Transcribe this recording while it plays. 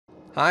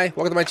Hi,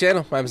 welcome to my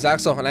channel. My name is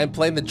Axel, and I'm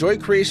playing the Joy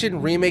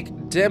Creation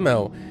Remake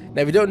demo.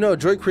 Now, if you don't know,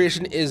 Joy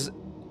Creation is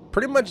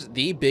pretty much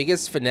the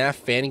biggest FNAF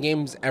fan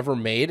games ever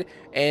made,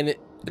 and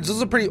it's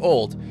also pretty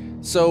old.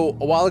 So,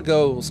 a while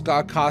ago,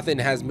 Scott Cawthon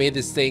has made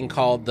this thing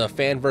called the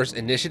Fanverse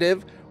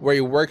Initiative, where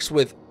he works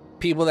with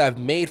people that have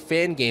made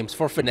fan games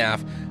for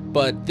FNAF,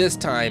 but this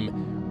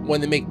time,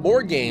 when they make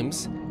more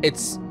games,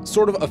 it's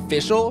sort of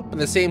official, but at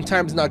the same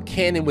time it's not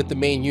canon with the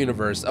main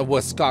universe of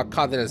what Scott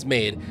Cawthon has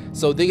made.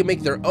 So they can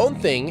make their own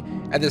thing,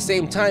 at the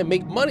same time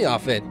make money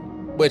off it,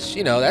 which,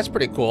 you know, that's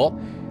pretty cool.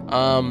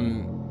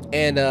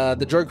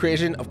 The Joy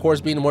Creation, of course,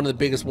 being one of the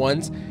biggest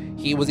ones,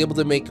 he was able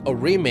to make a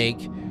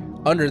remake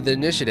under the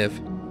initiative.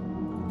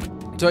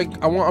 So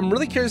I'm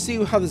really curious to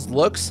see how this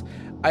looks.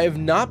 I have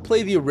not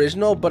played the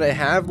original, but I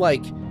have,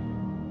 like,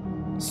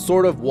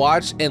 sort of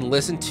watched and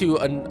listened to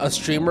a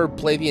streamer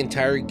play the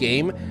entire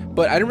game,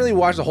 but I didn't really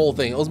watch the whole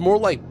thing. It was more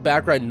like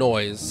background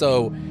noise.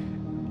 So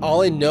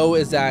all I know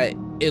is that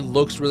it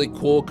looks really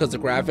cool because the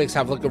graphics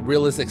have like a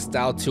realistic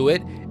style to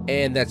it,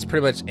 and that's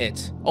pretty much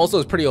it. Also,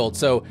 it's pretty old,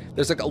 so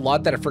there's like a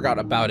lot that I forgot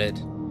about it.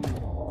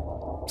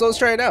 So let's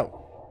try it out.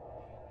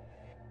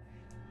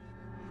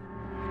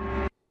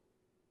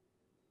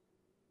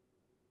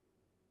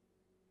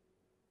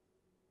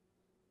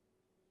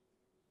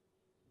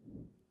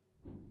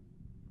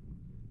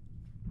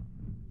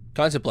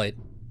 Contemplate.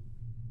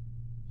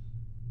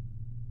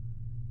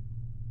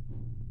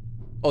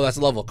 Oh, that's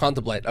a level.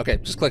 Contemplate. Okay,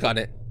 just click on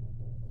it.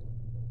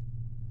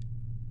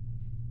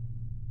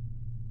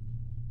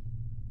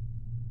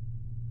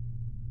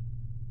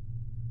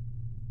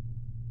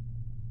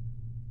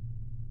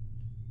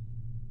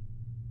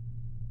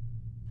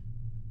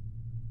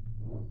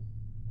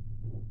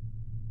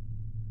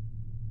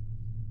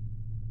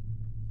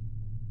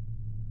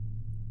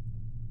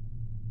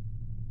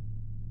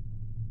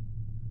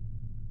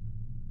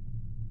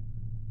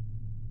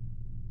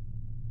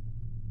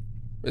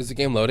 Is the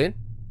game loading?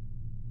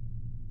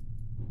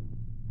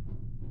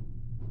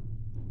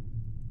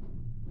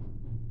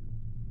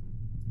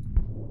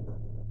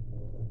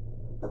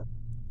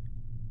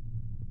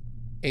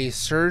 A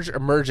surge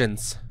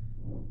emergence.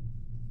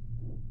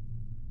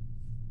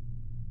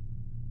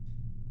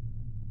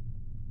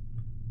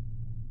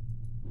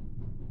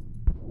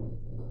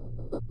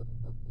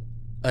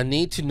 A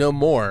need to know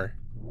more.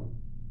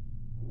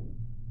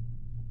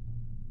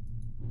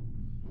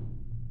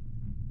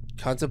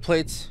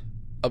 Contemplate.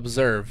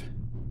 Observe.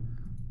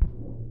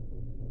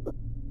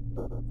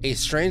 A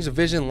strange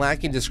vision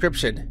lacking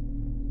description.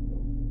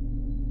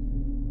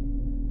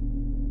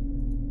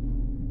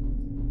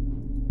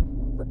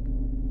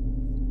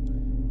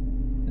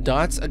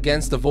 Dots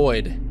against the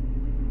void.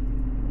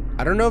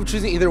 I don't know if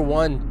choosing either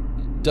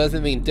one does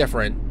anything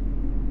different.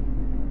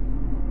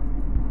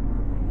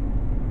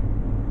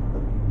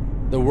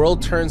 The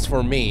world turns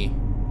for me.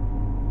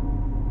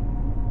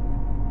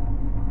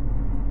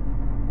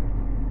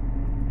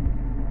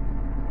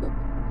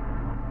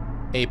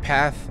 A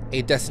path,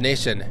 a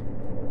destination.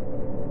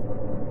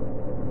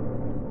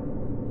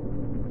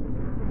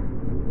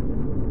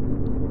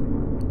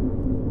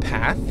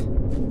 Path?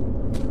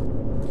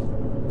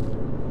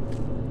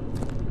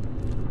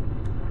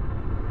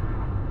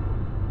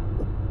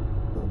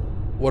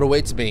 What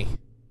awaits me?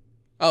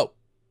 Oh.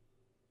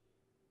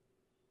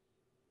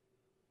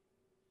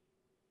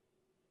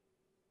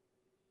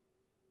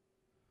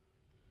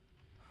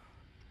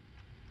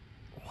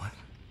 What?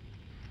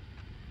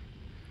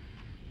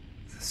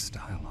 This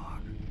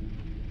dialogue.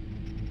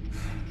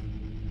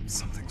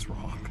 Something's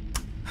wrong.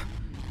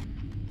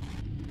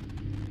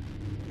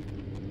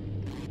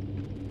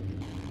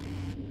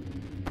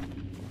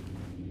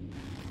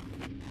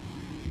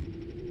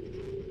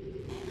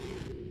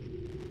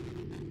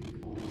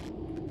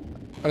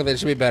 Okay, that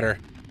should be better.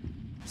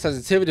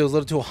 Sensitivity was a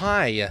little too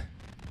high.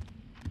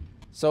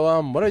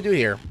 So, what do I do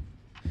here?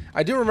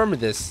 I do remember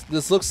this.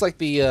 This looks like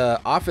the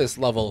office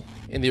level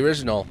in the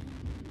original.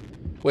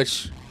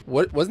 Which,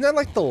 wasn't that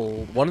like the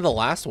one of the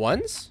last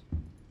ones?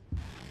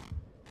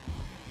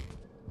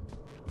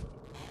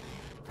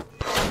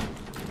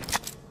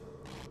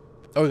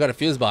 Oh, we got a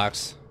fuse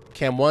box.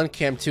 Cam 1,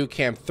 Cam 2,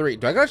 Cam 3.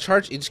 Do I gotta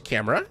charge each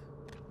camera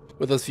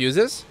with those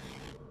fuses?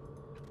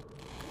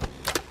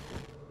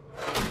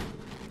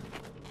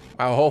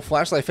 Wow, a whole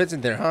flashlight fits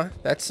in there, huh?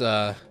 That's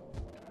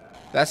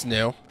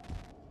new. How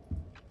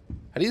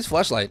do you use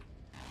flashlight?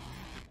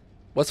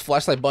 What's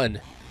flashlight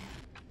button?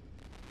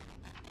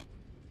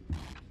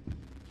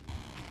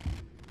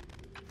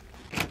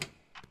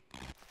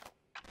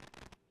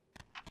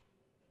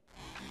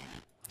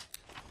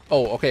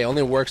 Oh, okay,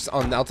 only works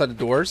on the outside the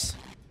doors.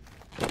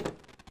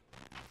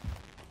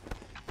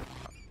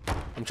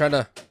 I'm trying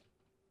to...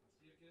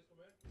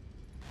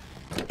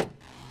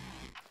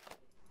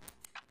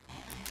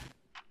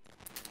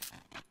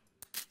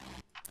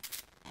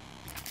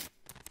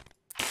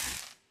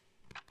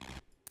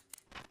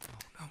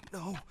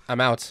 No. I'm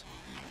out.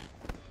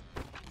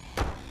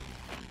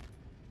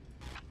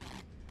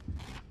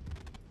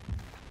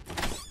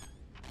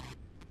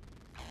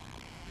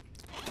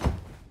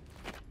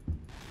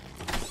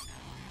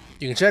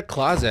 You can check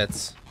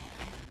closets.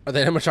 Are the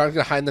animatronics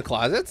gonna hide in the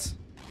closets?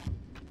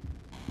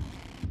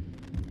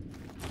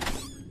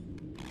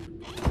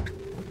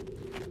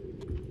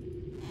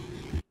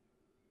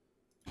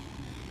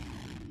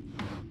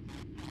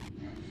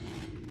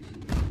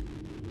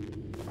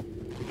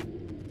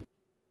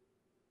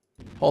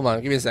 Hold on,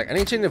 give me a sec. I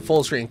need to change to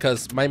full screen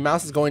because my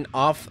mouse is going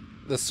off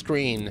the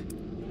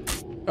screen.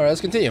 All right,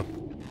 let's continue.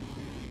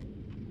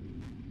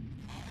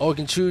 Oh, we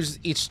can choose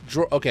each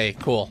drawer. Okay,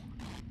 cool.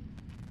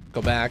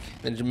 Go back.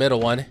 Then the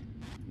middle one.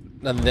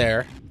 Nothing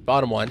there.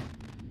 Bottom one.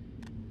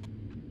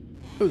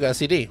 Ooh, we got a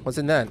CD. What's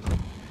in that?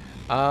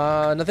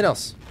 Nothing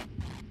else.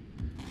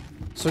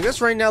 So I guess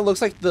right now it looks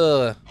like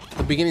the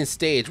beginning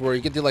stage where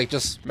you get to like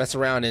just mess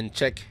around and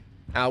check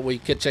out what you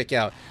could check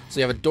out. So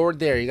you have a door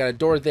there. You got a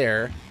door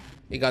there.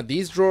 You got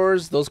these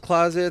drawers, those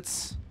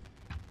closets.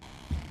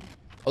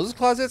 Oh, those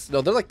closets?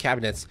 No, they're like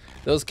cabinets.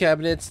 Those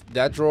cabinets,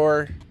 that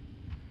drawer.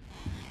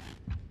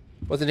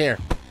 What's in here?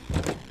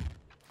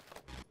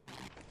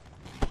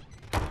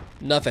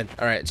 Nothing.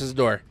 All right, it's just a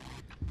door.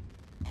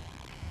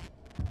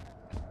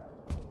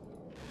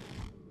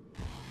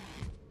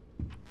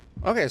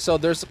 Okay, so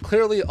there's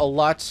clearly a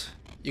lot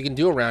you can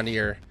do around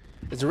here.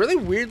 It's a really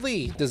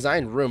weirdly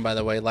designed room, by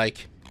the way.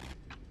 Like,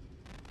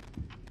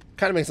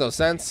 kind of makes no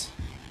sense.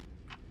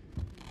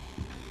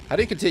 How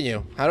do you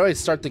continue? How do I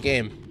start the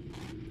game?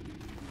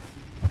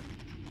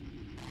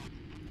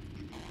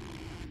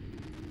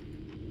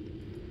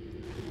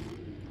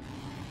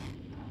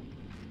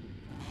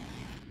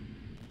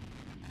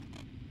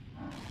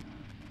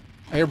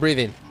 I hear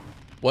breathing.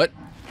 What?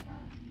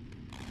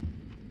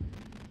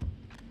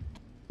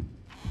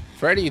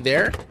 Freddie, you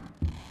there?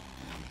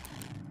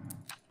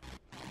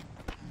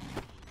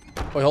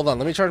 Wait, hold on.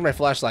 Let me charge my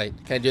flashlight.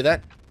 Can I do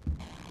that?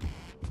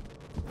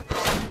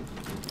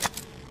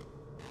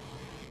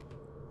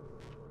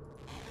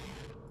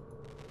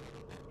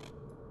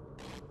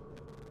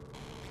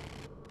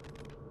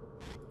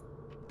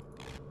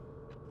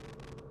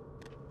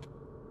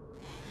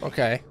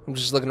 Okay, I'm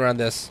just looking around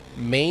this.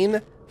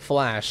 Main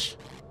flash.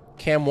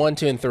 Cam 1,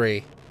 2, and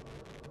 3.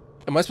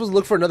 Am I supposed to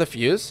look for another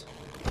fuse?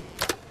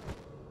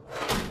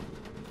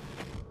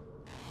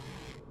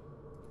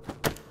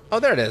 Oh,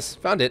 there it is.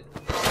 Found it.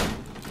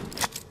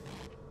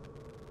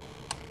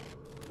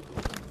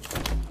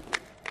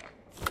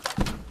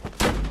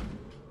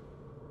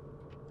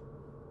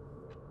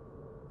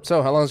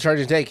 So, how long does the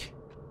charging take?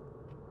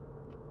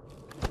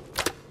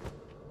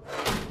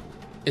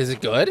 Is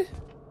it good?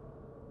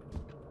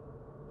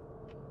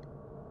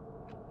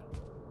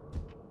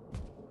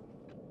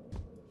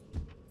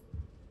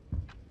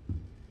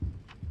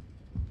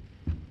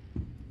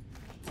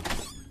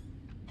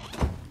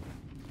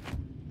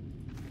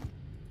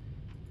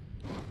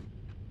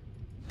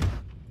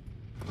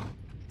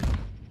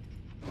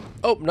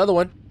 Oh, another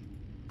one.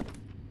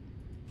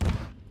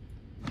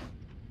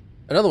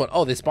 Another one.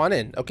 Oh, they spawn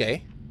in.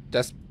 Okay.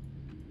 That's...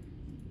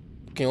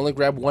 Can only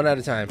grab one at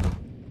a time.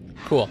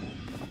 Cool.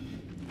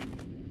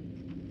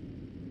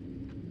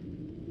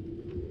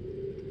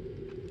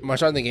 Am I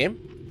starting the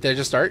game? Did I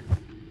just start?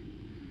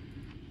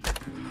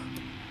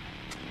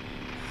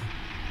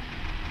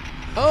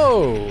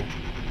 Oh!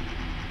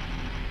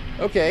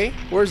 Okay.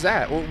 Where's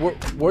that?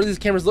 Where are these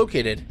cameras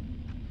located?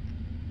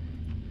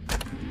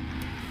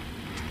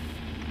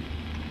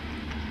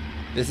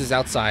 This is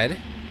outside.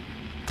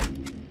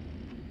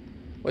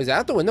 Wait, is that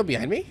out the window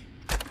behind me?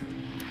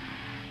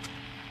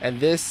 And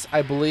this,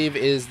 I believe,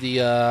 is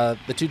the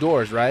two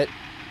doors, right?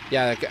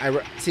 Yeah,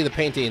 I see the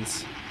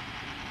paintings.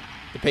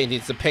 The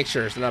paintings, the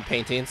pictures, they're not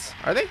paintings.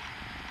 Are they?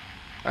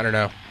 I don't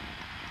know.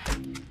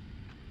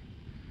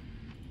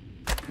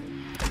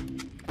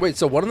 Wait,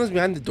 so one of them's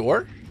behind the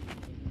door?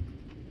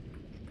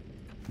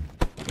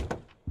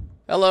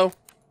 Hello?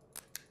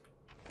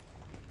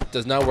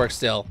 Does not work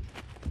still.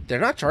 Did I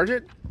not charge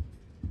it?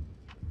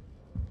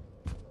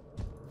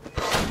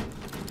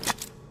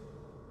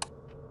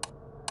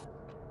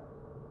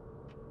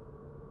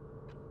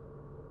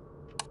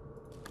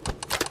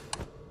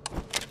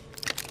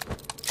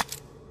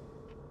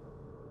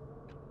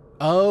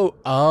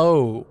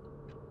 Oh.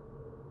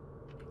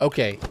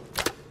 Okay.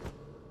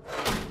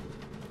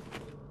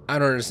 I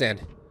don't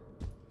understand.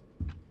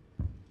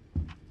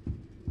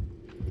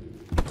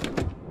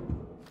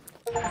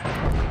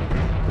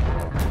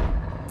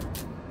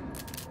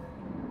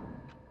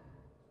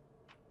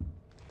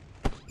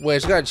 Wait, I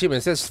just got an achievement.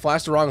 It says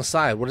flash the wrong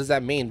side. What does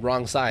that mean,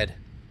 wrong side?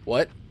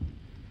 What?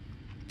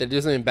 Did I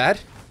do something bad?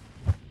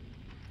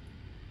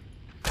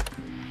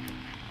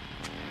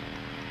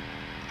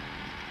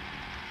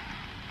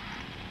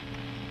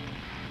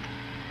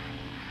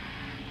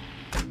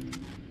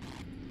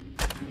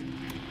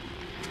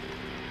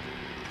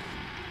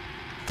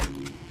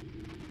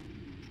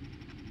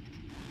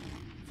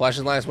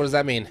 Flashing lights, what does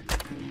that mean?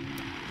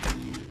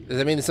 Does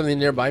that mean there's something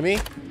nearby me?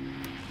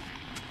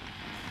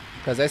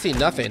 Because I see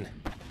nothing.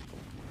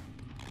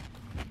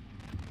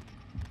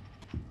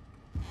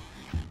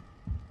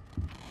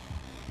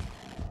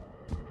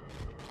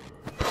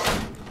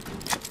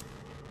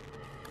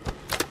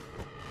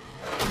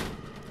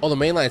 Oh, the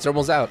main lights are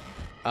almost out.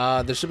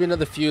 There should be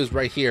another fuse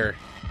right here.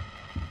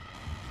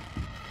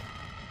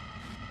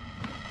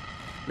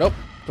 Nope.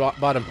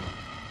 Bottom.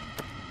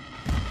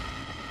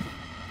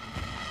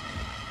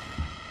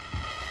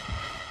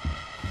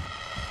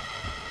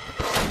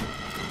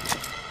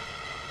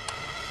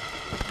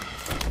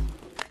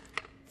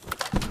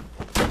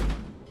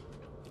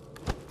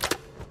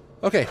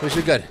 Okay, we should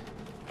be good.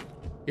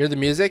 You hear the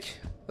music?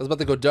 I was about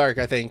to go dark,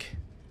 I think.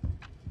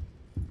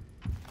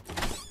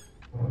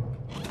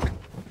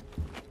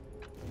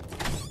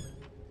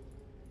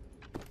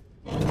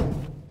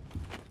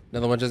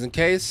 Another one just in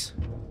case.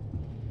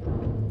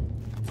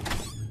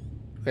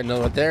 Okay,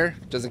 another one there,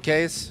 just in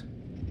case.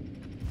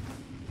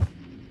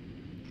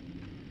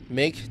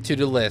 Make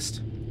to-do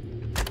list.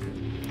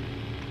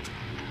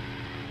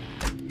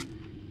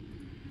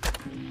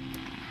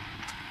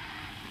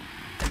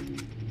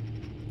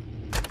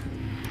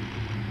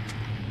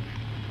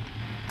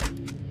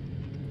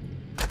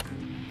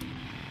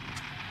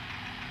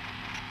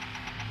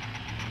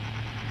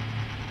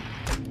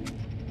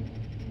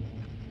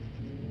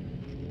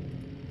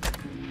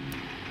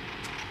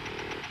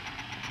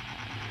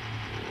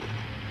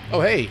 Oh,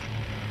 hey.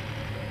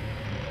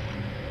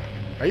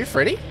 Are you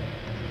Freddie?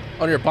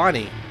 Oh, you're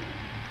Bonnie.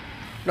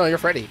 No, you're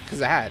Freddie, because of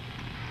the hat.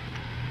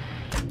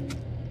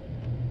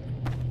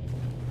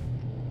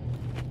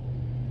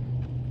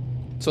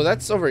 So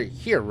that's over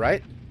here,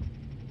 right?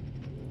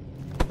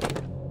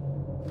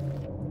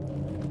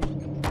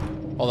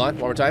 Hold on, one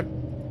more time.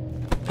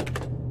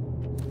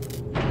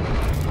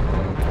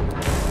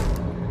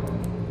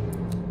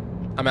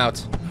 I'm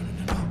out.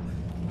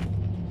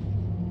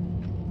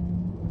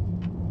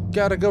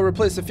 Gotta go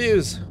replace the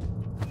fuse.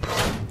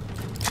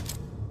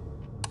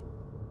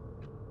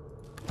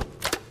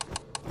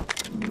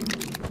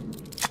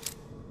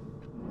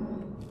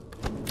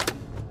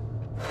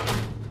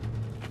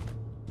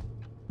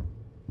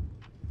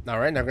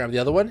 Alright, now grab the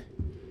other one.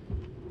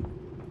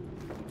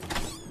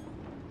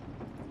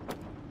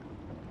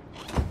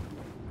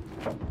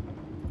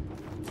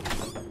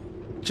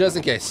 Just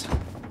in case.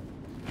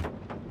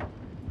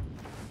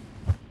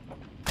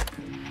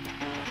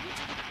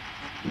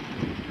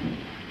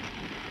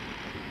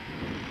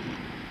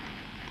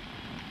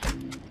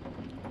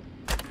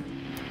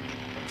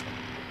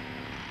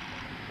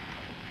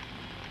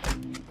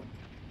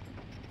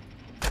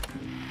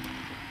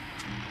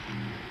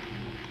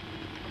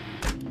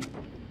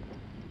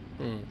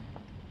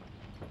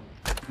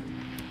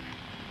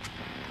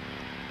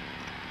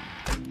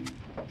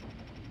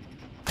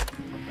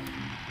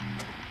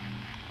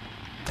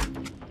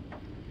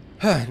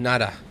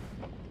 Nada.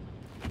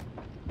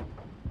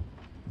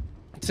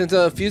 Since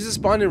fuses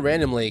spawned in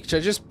randomly, should I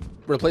just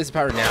replace the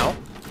power now?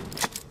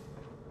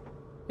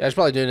 Yeah, I should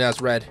probably do it now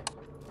it's red.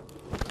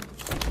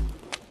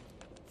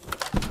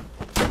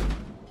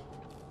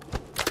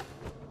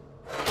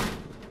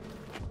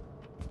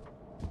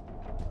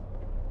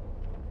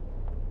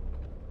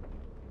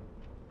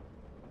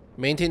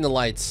 Maintain the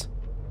lights.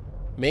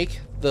 Make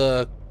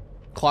the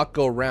clock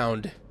go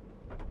round.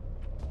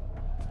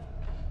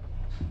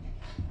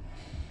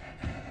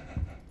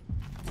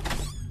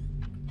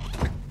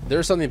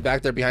 There's something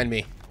back there behind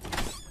me.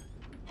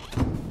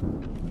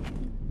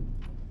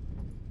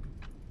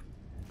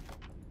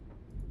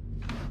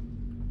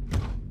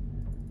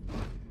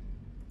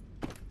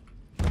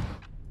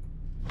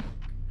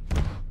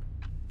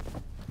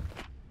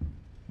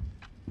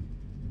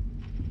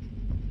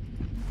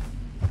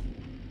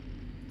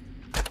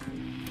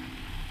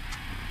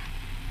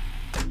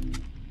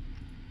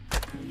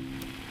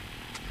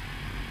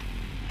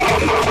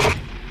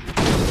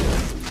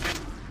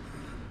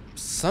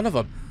 Son of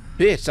a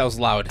bitch, that was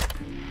loud.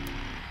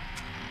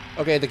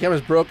 Okay, the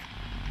camera's broke.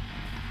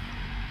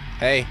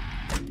 Hey,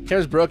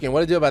 camera's broken. What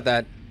do I do about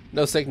that?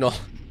 No signal.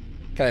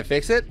 Can I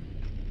fix it?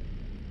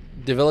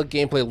 Develop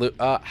gameplay loop.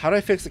 How do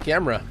I fix the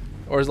camera?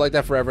 Or is it like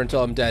that forever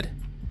until I'm dead?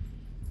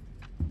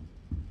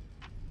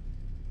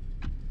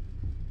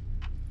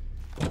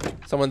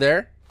 Someone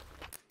there?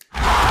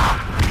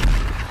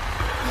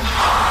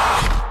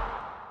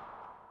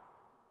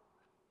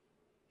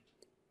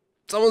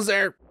 Someone's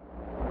there.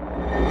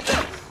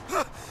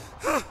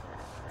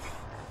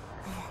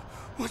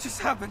 What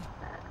just happened?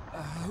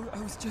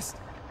 I was just...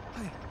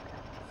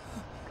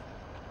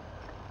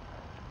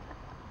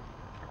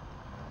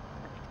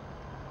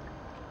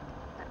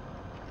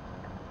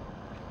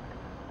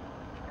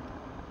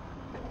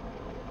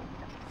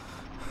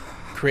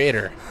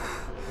 Creator,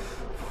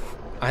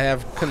 I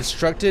have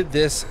constructed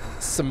this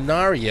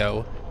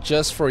scenario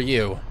just for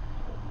you.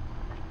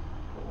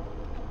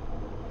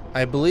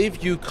 I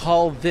believe you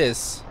call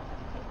this... ...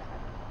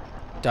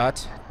 a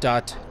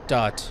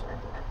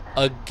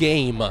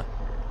game.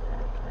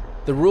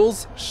 The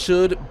rules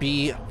should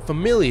be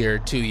familiar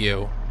to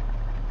you.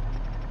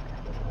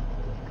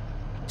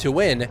 To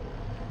win,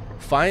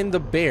 find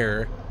the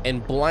bear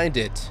and blind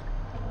it.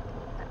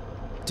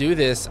 Do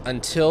this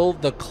until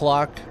the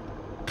clock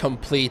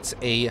completes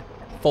a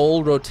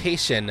full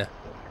rotation.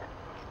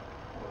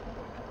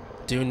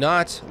 Do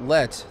not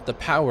let the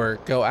power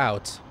go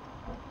out.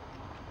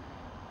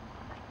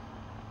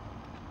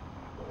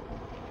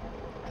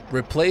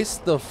 Replace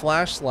the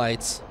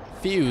flashlight's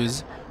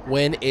fuse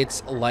when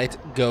its light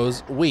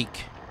goes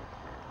weak.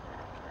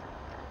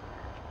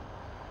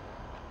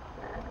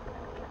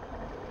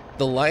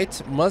 The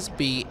light must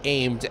be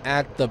aimed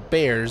at the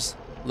bear's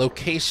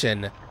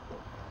location.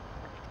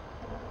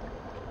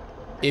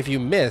 If you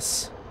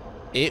miss,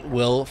 it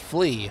will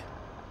flee.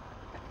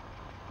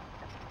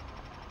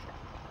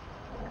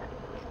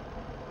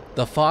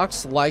 The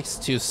fox likes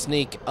to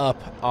sneak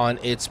up on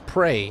its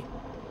prey.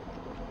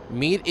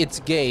 Meet its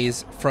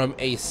gaze from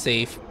a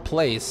safe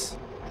place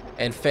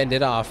and fend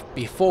it off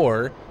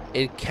before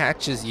it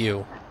catches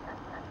you.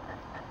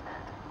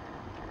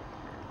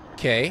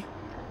 Okay.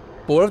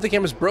 But what if the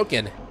camera's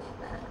broken?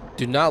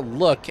 Do not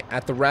look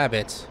at the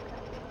rabbit.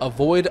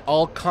 Avoid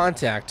all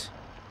contact.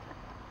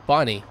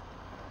 Bonnie.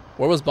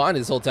 Where was Bonnie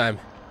this whole time?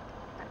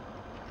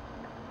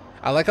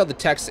 I like how the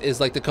text is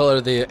like the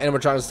color the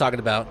animatronics is talking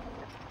about.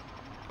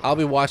 I'll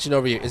be watching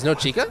over you. Is no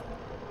Chica?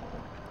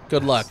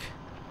 Good luck.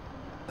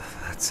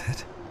 That's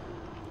it.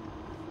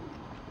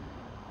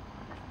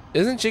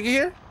 Isn't Chica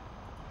here?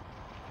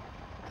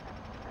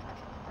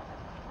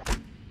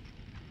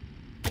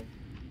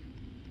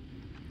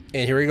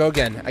 And here we go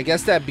again. I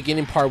guess that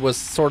beginning part was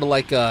sort of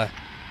like the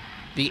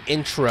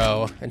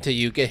intro until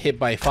you get hit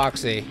by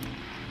Foxy.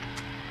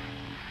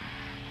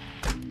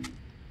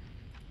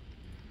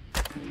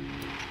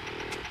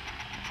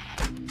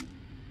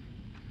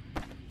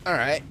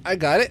 Alright, I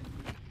got it.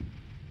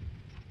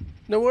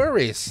 No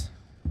worries.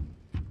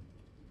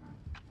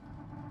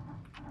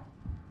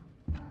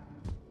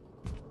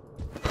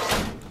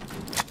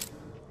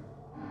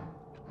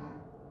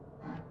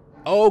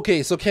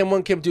 Okay, so Cam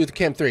 1, Cam 2,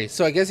 Cam 3.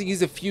 So I guess you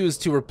use a fuse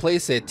to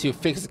replace it to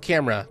fix the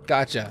camera.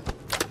 Gotcha.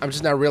 I'm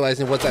just not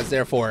realizing what that's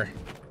there for.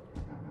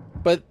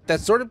 But that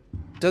sort of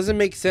doesn't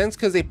make sense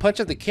because they punch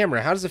at the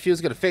camera. How does the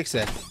fuse gonna fix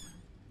it?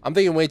 I'm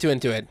thinking way too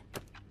into it.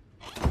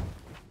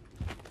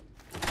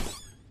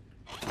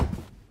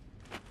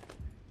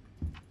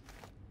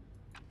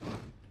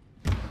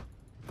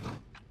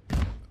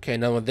 Okay,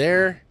 no one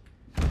there.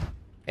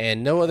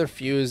 And no other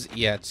fuse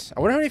yet. I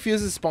wonder how many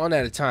fuses spawn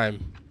at a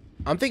time.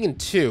 I'm thinking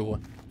 2.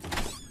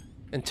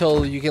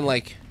 Until you can,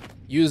 like,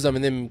 use them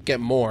and then get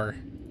more.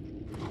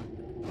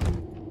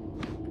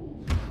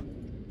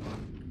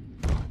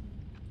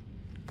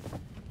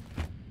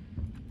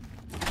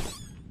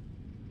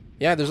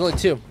 Yeah, there's only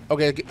 2.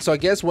 Okay, so I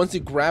guess once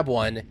you grab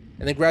one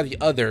and then grab the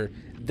other,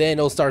 then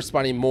it'll start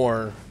spawning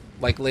more,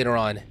 like, later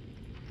on.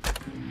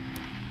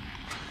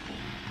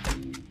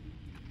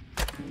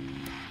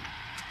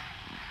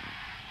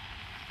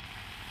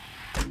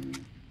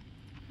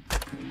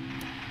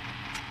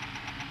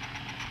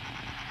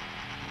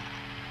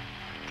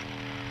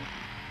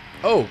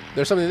 Oh,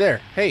 there's something there.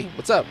 Hey,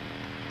 what's up?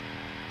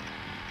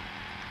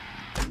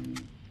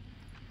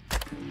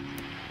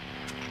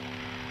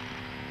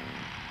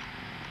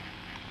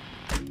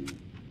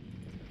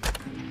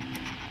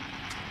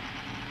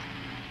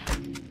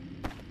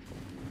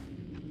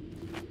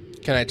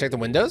 Can I check the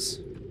windows?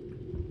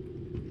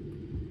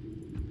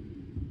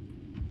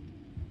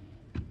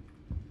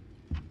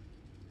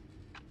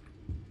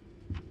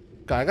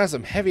 God, I got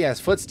some heavy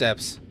ass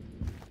footsteps.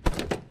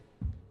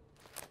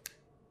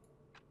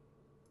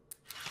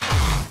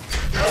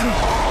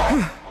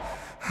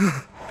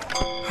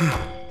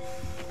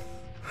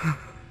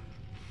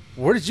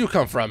 Where did you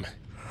come from?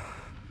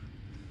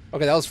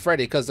 Okay, that was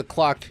Freddie because the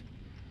clock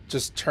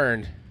just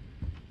turned.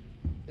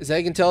 Is that how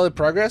you can tell it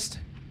progressed?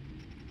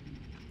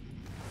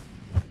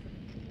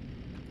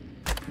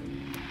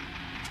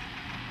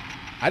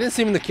 I didn't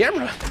see him in the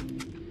camera.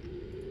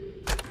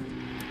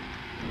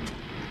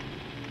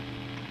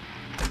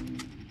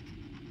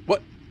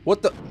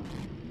 What the?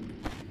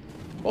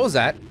 What was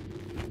that?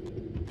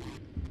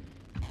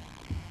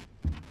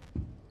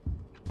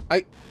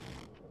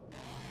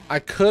 I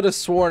could have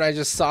sworn I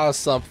just saw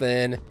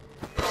something.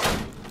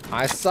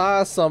 I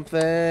saw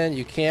something.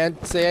 You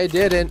can't say I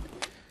didn't.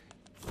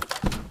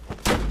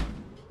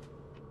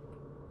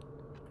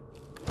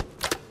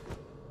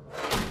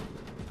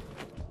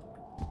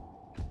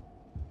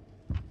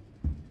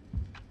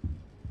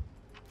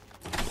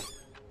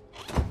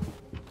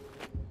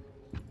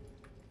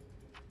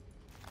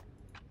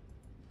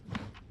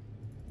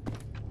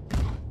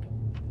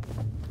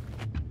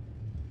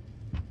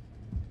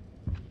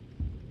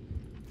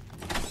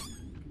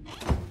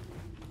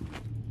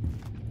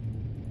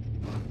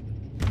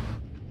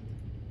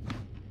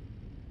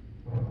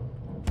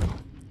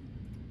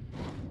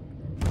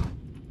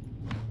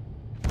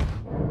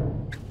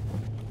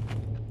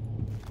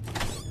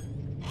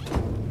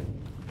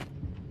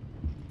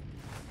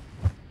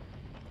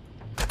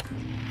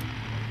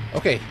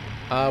 Okay,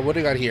 what do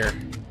we got here?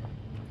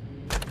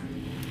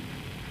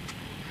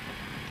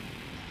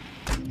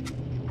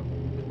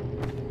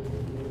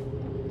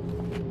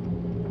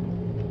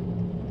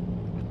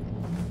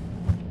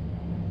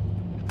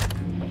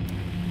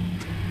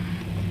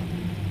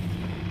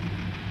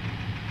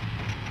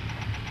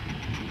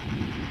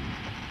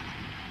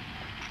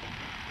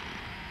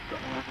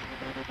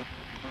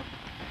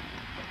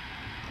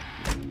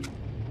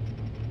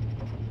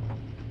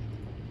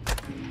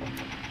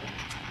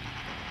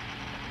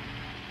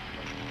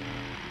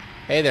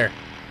 Hey there.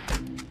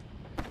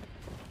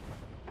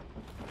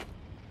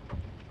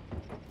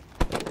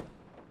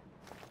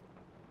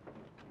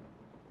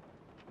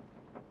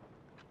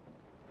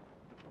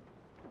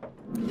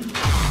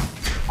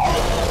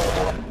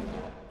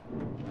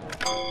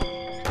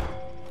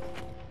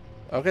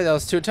 Okay, that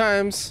was 2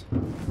 times.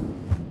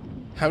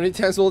 How many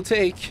times will it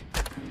take?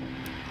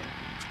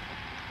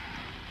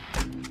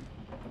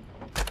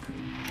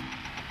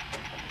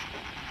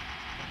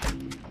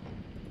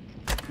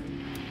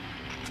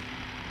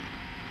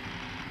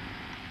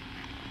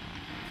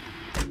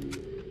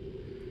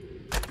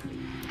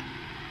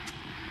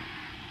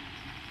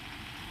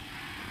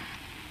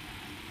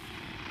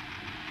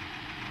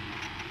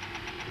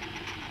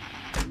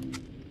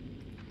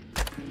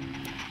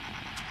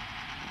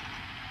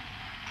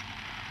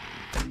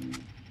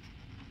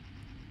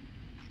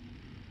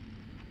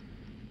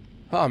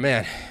 Oh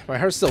man, my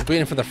heart's still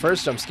beating from the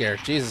first jump scare.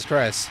 Jesus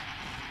Christ.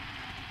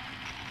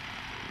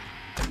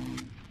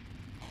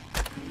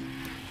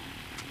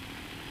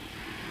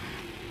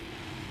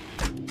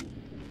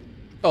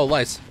 Oh,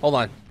 lights. Hold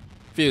on.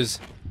 Fuse.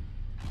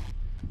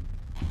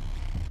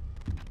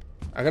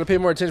 I gotta pay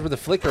more attention with the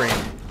flickering.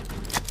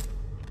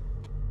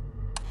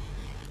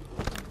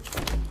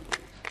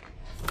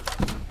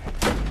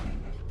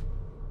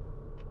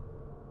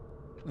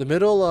 The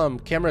middle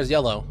camera is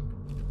yellow.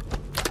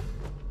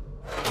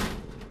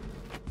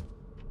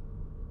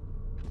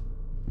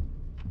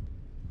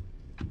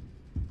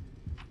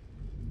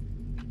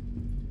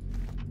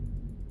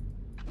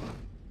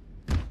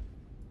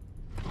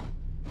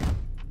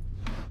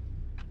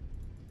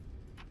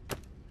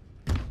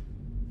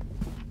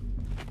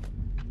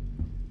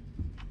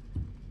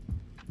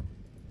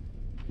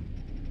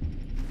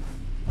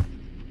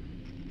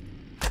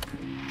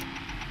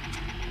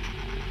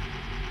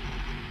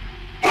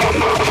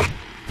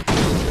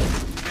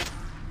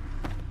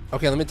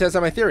 Okay, let me test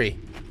out my theory.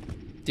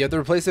 Do you have to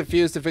replace the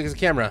fuse to fix the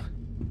camera?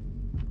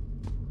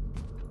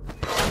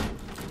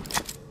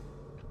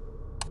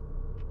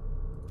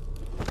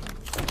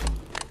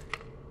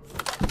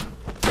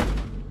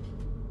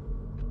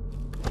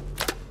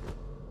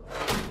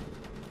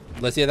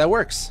 Let's see how that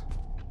works.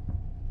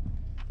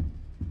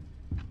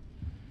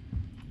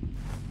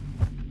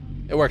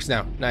 It works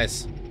now.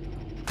 Nice.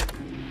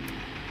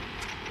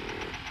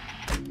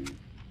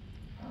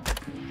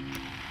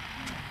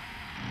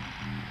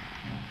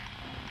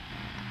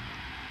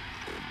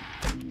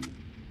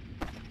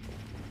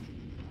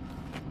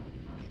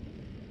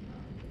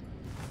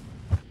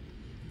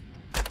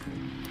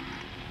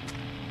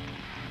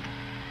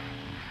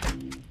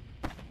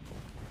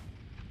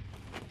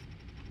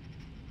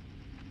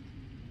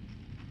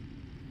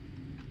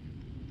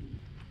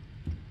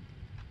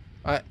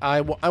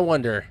 I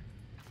wonder.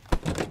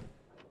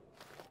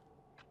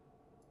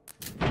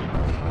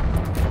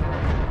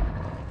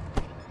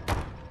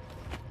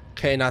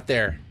 Okay, not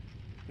there.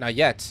 Not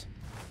yet.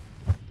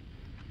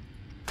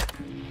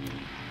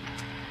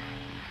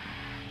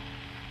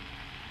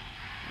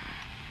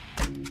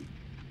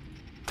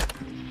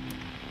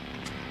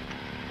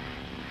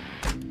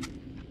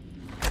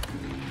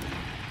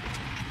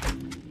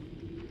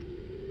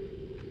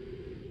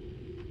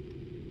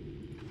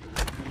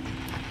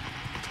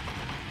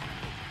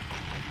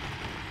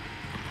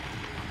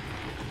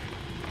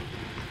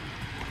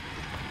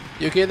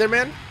 You okay there,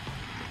 man?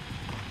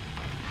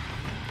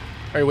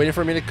 Are you waiting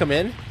for me to come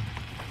in?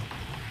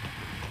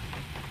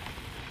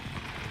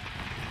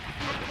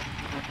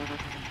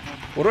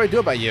 What do I do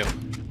about you?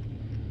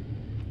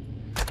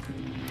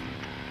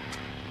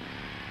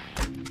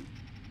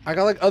 I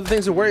got like other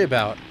things to worry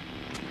about.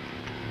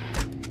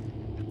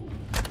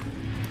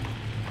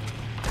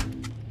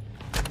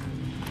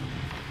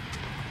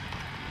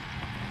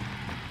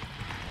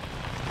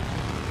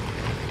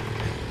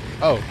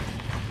 Oh.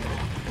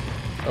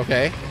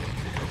 Okay.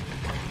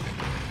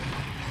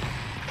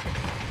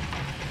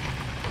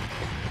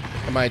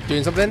 Am I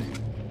doing something?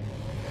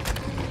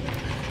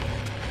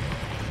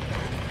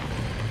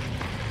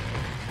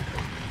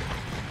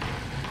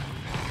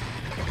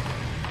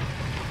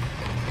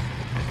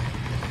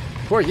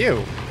 Who are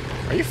you?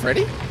 Are you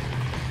Freddie?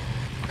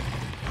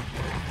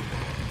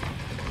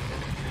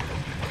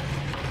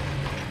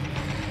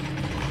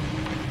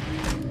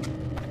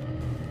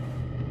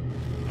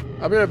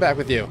 I'll be right back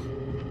with you.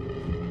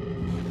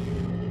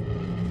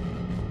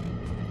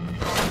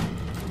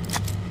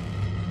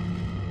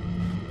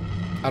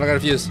 I don't got a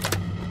fuse.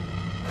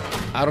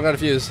 I don't got a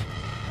fuse.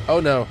 Oh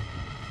no.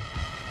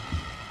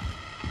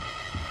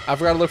 I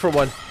forgot to look for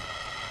one.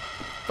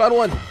 Found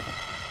one.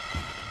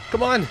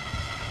 Come on.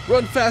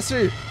 Run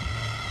faster.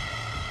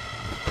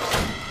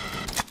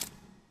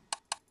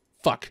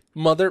 Fuck.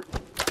 Mother.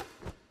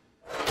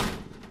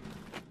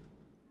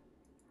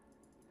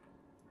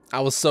 I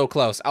was so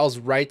close. I was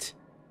right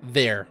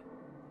there.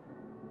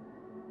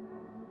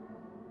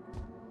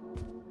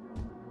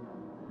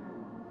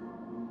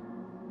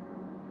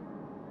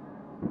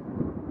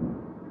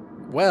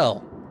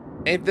 Well,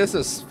 ain't this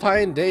a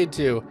fine day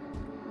to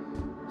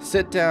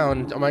sit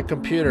down on my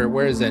computer?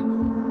 Where is it?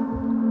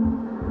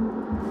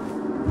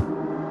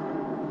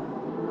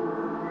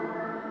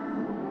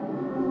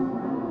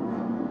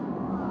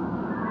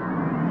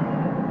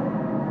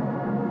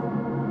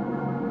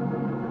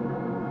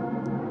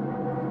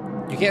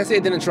 You can't say I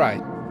didn't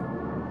try.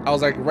 I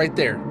was like right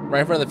there, right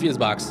in front of the fuse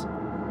box.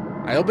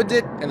 I opened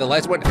it and the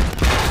lights went.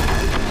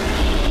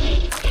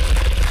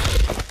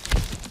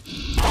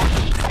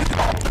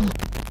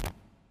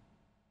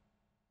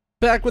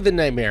 Back with the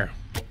nightmare.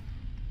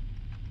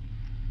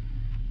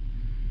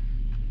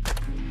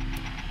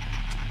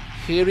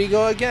 Here we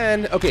go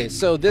again. Okay,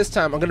 so this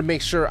time I'm gonna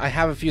make sure I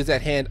have a fuse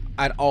at hand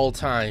at all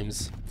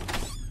times.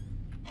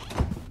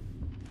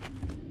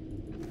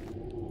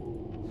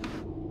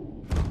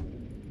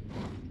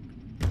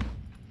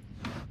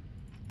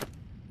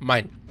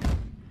 Mine.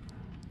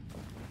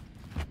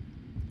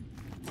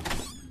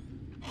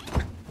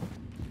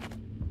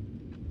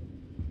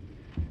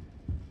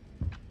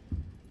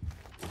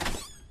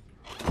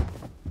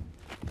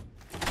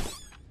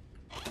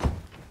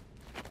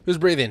 Who's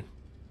breathing?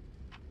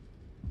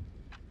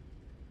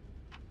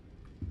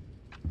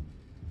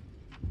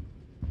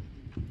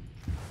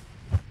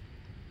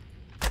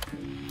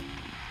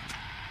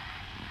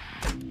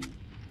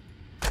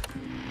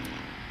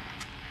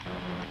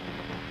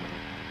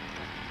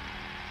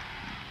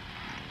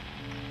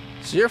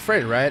 So you're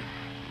afraid, right?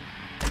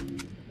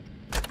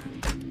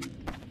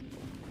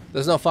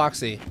 There's no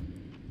Foxy,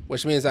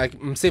 which means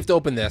I'm safe to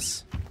open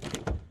this.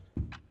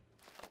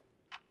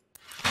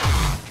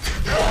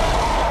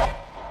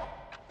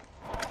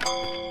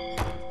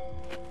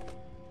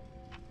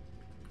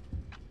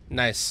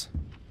 Nice.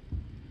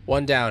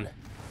 One down.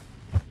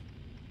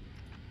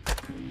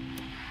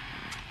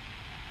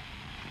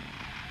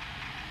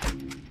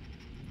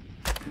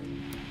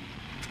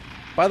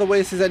 By the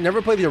way, since I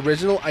never played the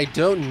original, I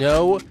don't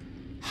know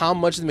how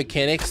much the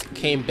mechanics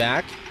came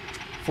back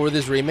for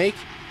this remake.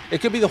 It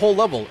could be the whole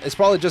level. It's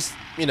probably just,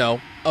 you know,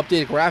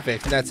 updated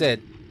graphics and that's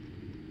it.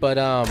 But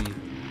I'm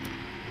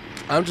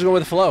just going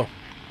with the flow.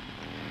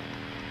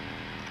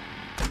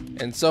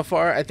 And so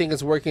far, I think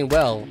it's working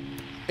well.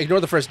 Ignore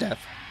the first death.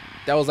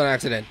 That was an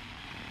accident.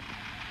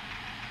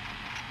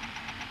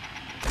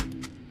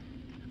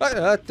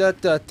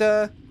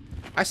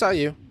 I saw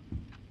you.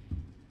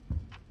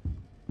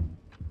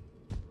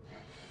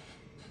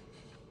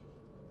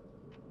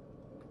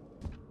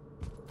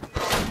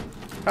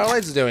 How are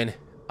lights doing?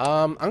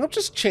 I'm gonna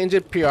just change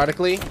it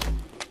periodically,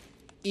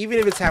 even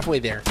if it's halfway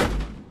there.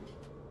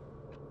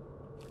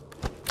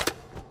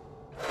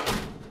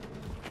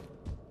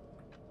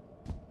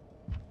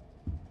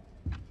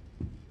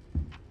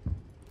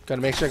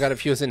 Gotta make sure I got a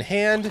fuse in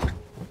hand.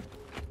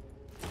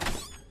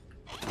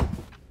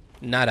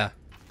 Nada.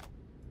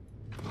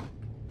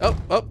 Oh,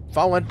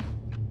 fall one.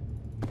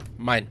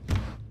 Mine.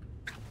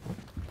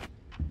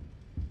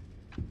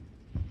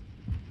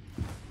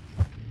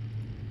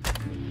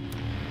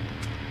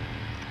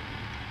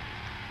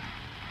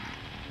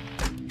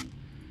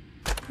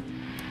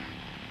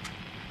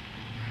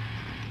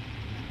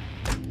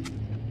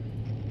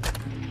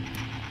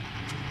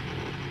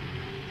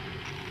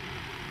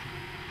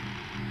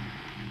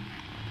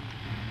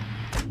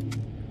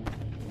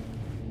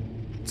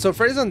 So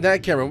Freddy's on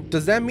that camera.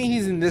 Does that mean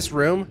he's in this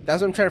room?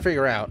 That's what I'm trying to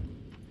figure out.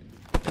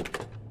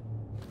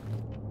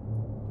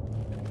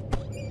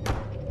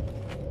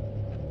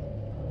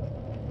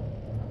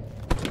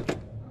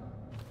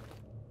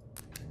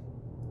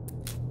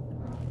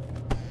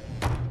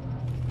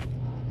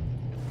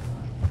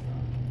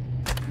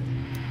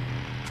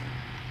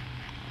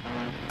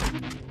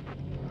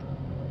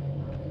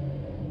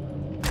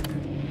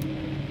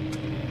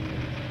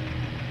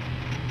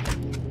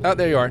 Oh,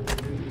 there you are.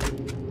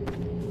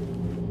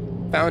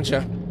 Found you.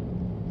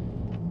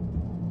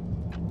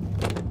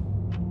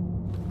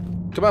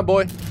 Come on,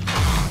 boy.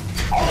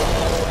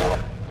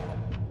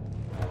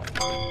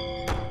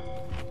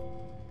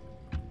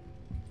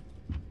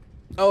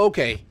 Oh,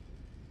 okay.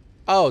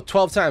 Oh,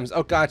 12 times.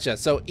 Oh, gotcha.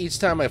 So each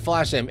time I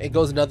flash him, it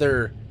goes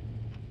another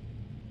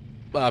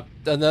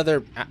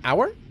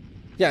hour?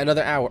 Yeah,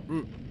 another hour.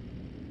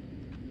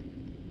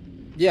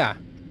 Yeah.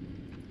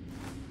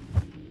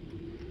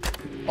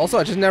 Also,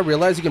 I just now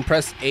realized you can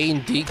press A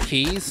and D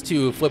keys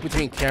to flip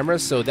between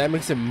cameras, so that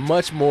makes it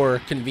much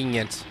more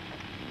convenient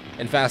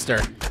and faster.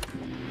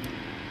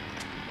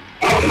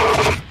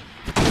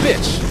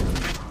 Bitch!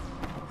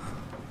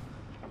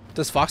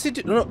 Does Foxy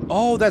do? No,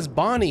 oh, that's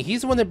Bonnie.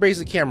 He's the one that breaks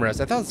the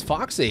cameras. I thought it was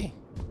Foxy.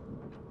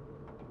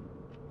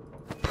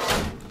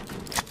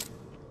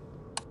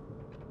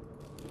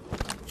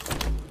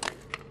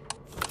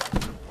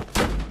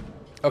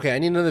 Okay, I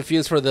need another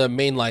fuse for the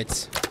main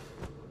lights.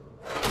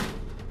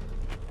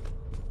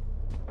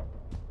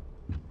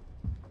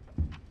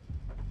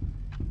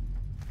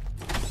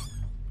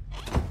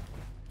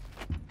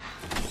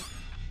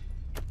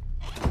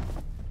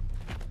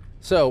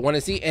 So, when I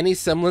see any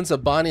semblance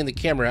of Bonnie in the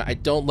camera, I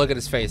don't look at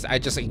his face. I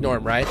just ignore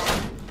him, right?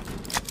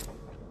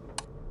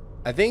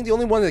 I think the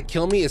only one that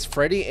kill me is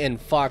Freddie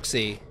and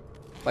Foxy.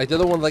 Like, they're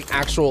the ones, like,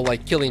 actual,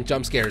 like, killing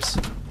jump scares.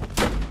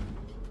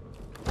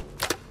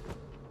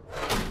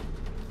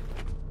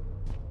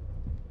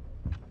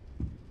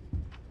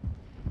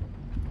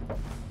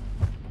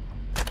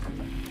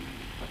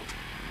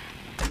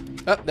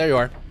 Oh, there you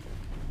are.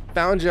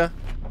 Found ya.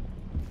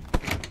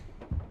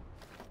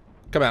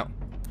 Come out.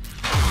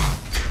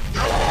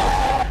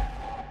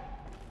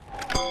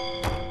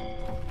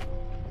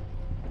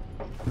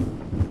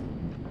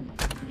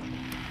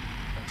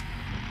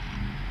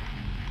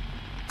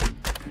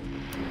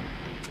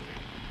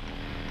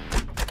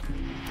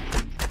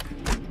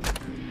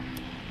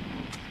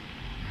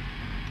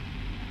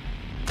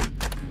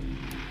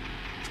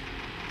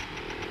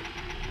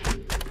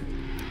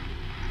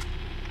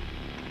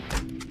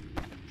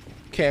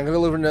 Okay, I'm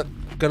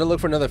gonna look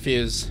for another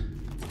fuse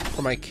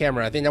for my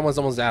camera. I think that one's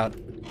almost out.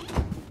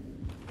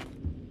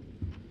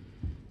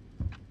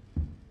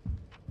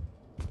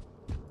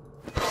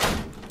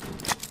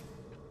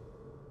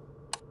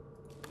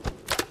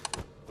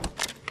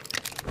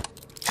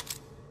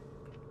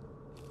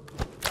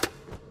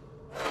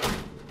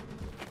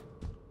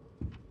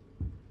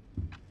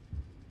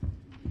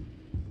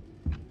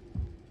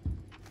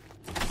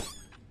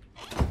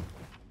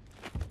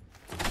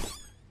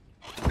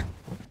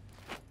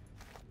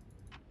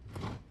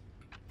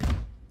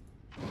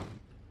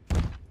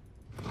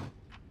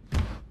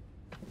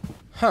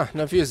 Huh,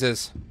 no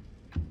fuses.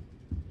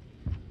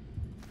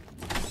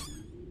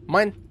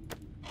 Mine.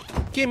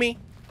 Gimme.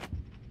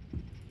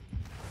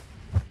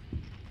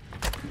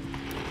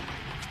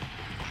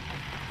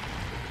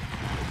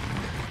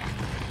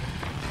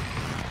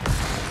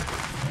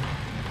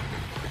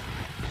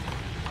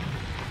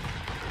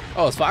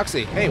 Oh, it's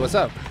Foxy. Hey, what's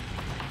up?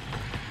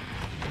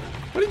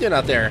 What are you doing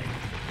out there?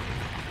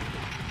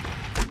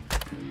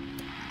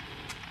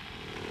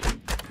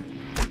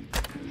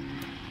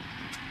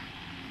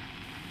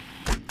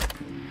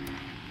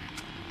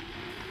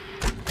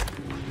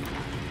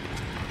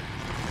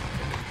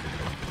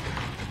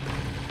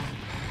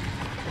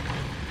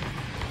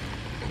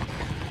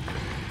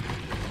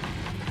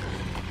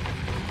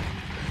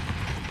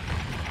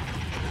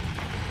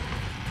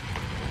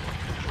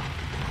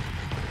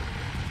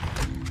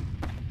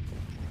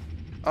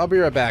 I'll be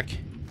right back.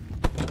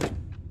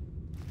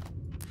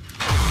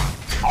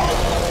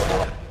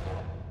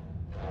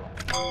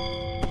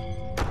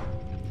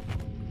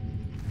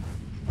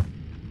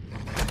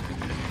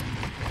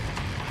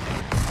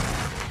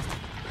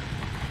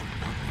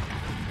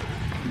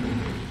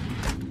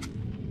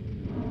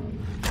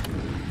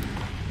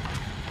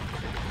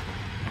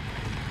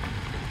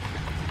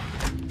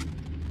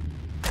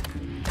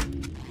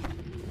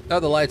 Oh,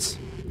 the lights.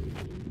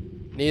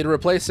 Need to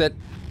replace it.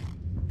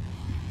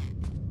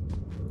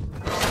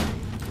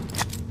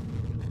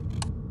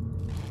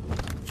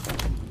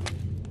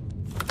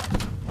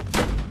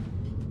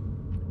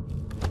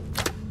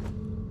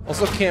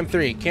 Also, Cam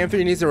 3. Cam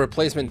 3 needs a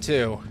replacement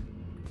too.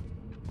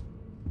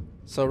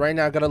 So right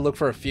now I gotta look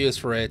for a fuse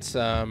for it.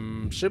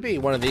 Should be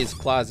one of these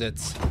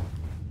closets.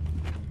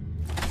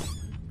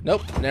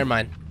 Nope, never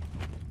mind.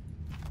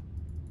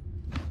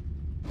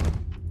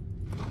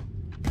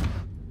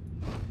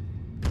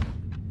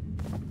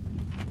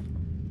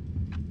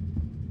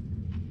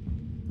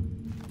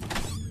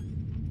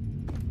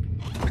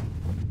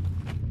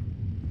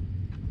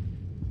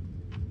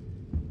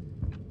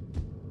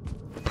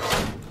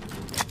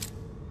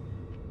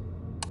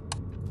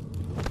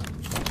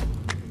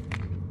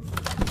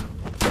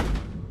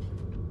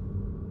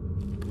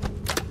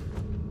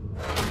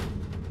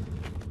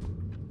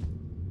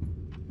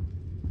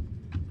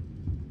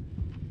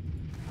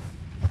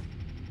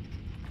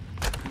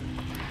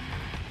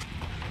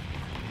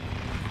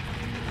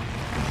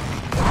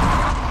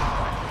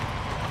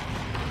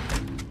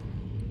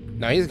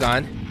 No, he's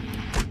gone.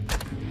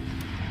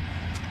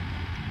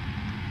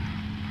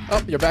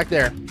 Oh, you're back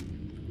there.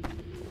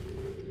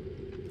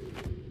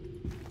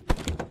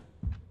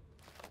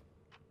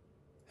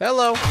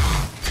 Hello.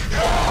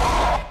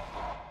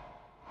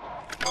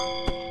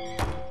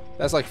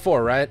 That's like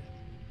 4, right?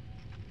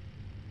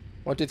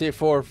 1, 2, 3,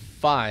 4,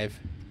 5.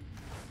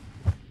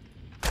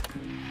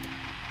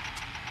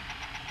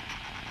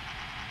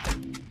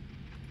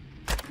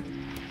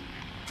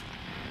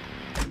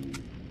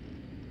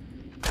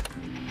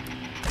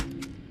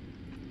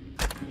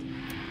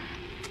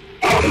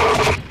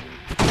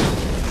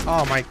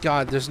 Oh my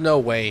god, there's no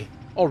way.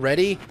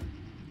 Already?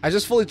 I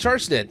just fully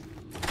charged it.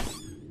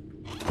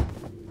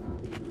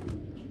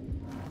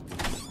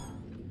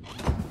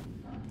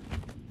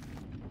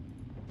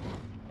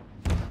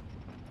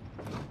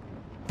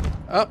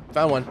 Oh,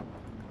 found one.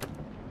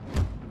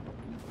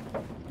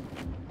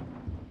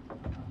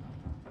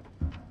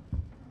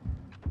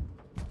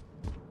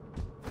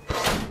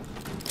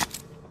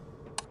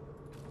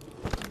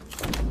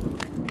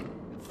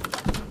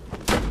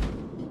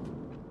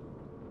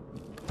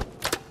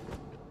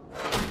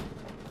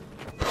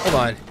 Hold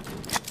on.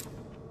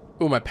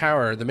 Ooh, my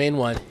power, the main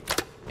one.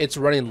 It's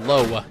running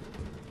low.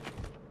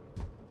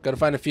 Gotta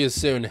find a fuse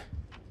soon.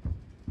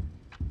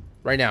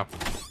 Right now.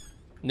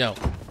 No.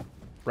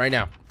 Right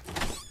now.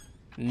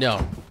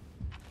 No.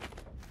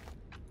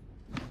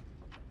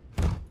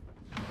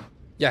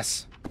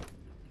 Yes.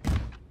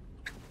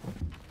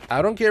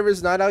 I don't care if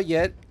it's not out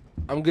yet.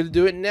 I'm gonna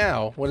do it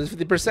now. What is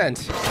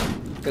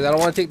 50%? Because I don't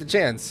want to take the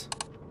chance.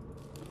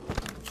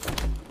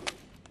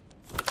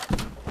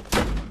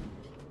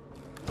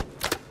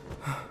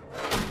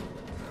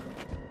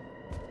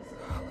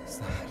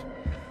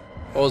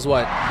 What was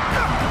what?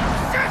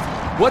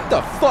 What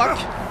the fuck?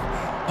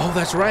 Oh,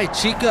 that's right,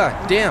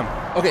 Chica. Damn.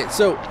 Okay,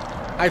 so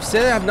I've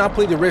said I have not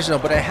played the original,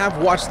 but I have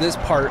watched this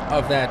part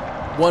of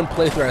that one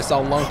playthrough I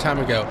saw a long time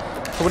ago.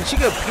 So when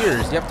Chica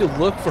appears, you have to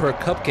look for her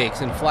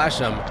cupcakes and flash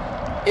them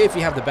if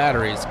you have the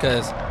batteries,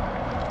 because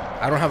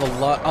I don't have a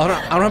lot. I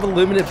don't have a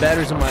limited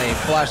batteries in my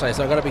flashlight,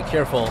 so I gotta be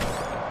careful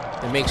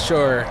and make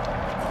sure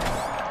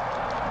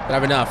that I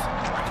have enough.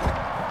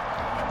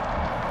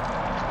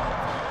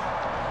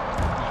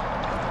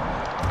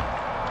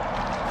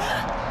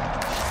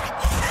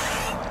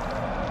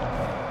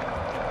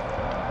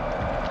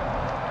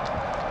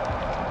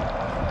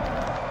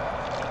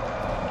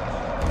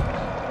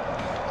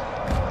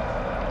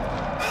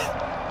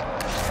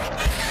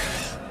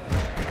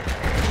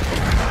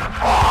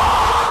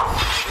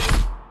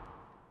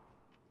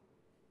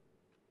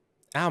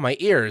 Ow, my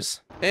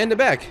ears. And I'm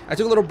back. I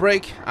took a little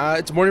break.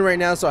 It's morning right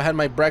now, so I had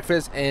my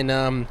breakfast, and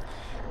I'm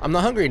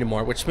not hungry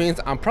anymore, which means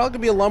I'm probably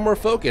gonna be a lot more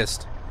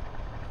focused.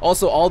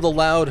 Also, all the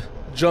loud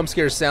jump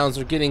scare sounds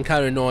are getting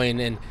kind of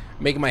annoying and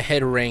making my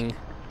head ring,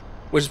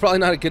 which is probably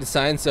not a good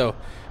sign, so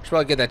I should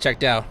probably get that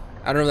checked out.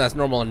 I don't know if that's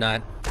normal or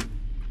not.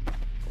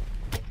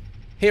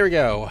 Here we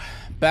go.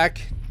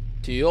 Back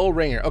to the old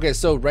ringer. Okay,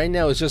 so right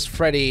now it's just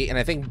Freddie, and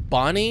I think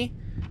Bonnie?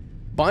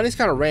 Bonnie's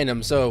kind of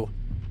random, so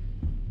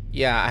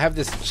yeah, I have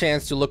this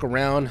chance to look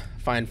around,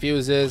 find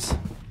fuses,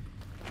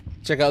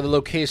 check out the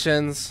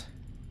locations.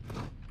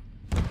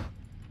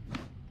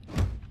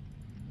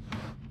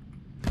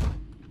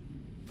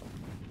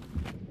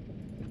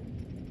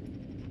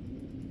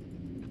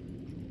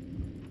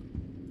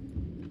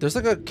 There's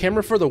like a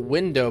camera for the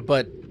window,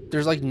 but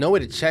there's like no way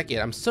to check it.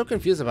 I'm so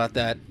confused about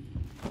that.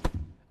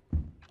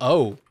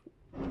 Oh,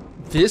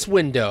 this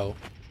window.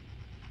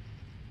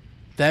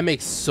 That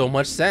makes so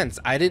much sense.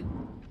 I didn't...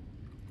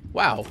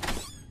 Wow.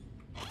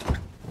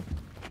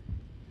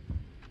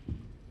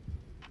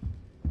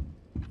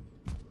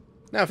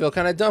 Now I feel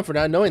kind of dumb for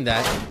not knowing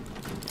that.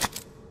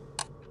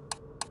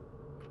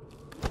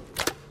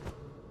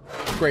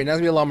 Great, now it's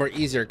gonna be a lot more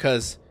easier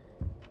because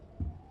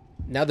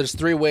now there's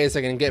 3 ways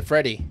I can get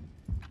Freddie.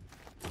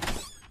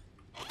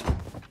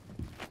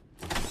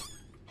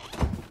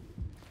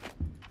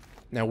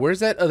 Now where's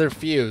that other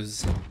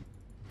fuse?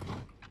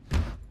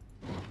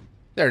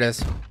 There it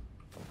is.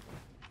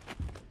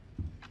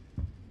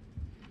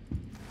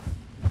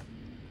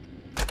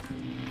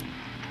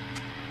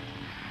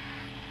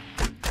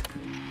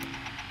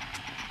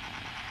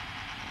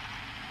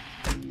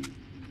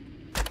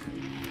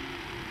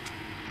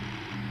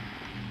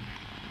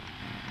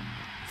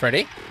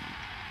 Freddie?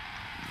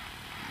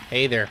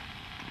 Hey there.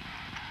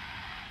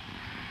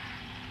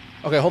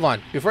 Okay, hold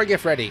on. Before I get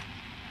Freddie.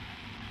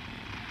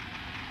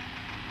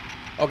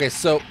 Okay,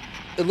 so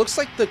it looks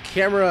like the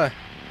camera...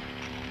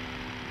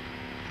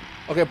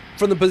 Okay,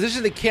 from the position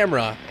of the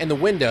camera and the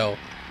window,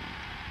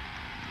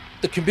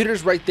 the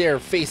computer's right there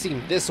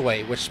facing this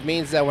way, which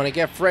means that when I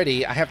get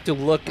Freddie, I have to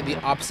look the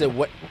opposite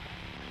way.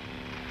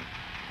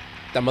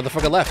 That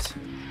motherfucker left.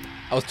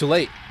 I was too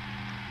late.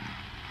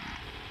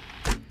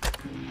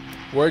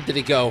 Where did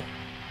he go?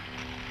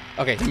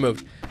 Okay, he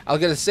moved. I was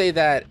gonna say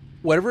that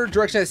whatever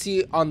direction I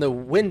see on the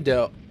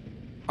window,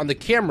 on the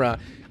camera,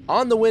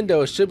 on the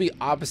window should be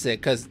opposite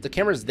because the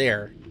camera's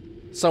there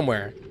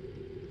somewhere.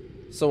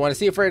 So when I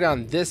see Freddie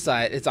on this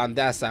side, it's on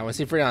that side. When I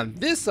see Freddie on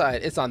this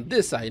side, it's on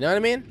this side. You know what I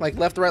mean? Like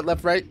left, right,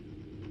 left, right,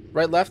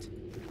 right, left.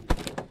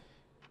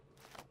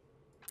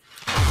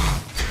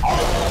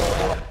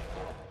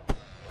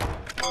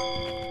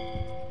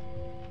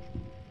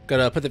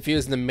 Gotta put the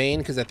fuse in the main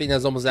because I think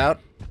that's almost out.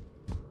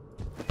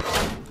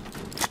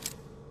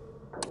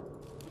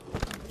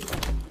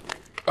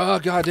 Oh,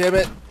 god damn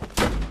it.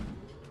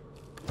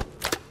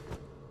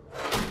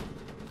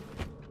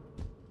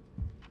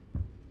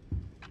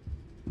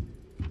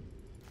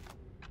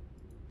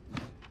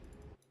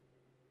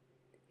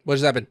 What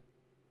just happened?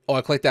 Oh,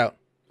 I clicked out.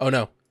 Oh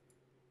no.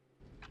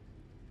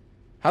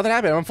 How'd that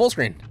happen? I'm on full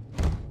screen.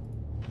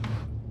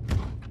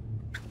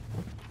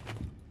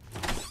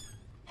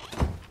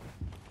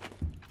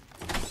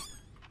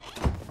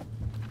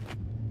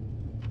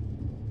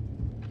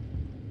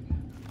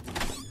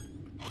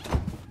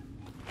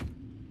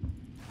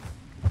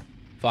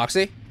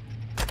 Foxy?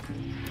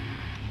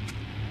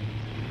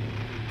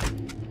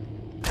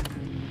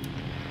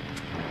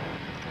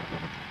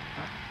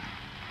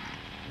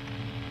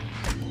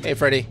 Hey,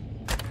 Freddie.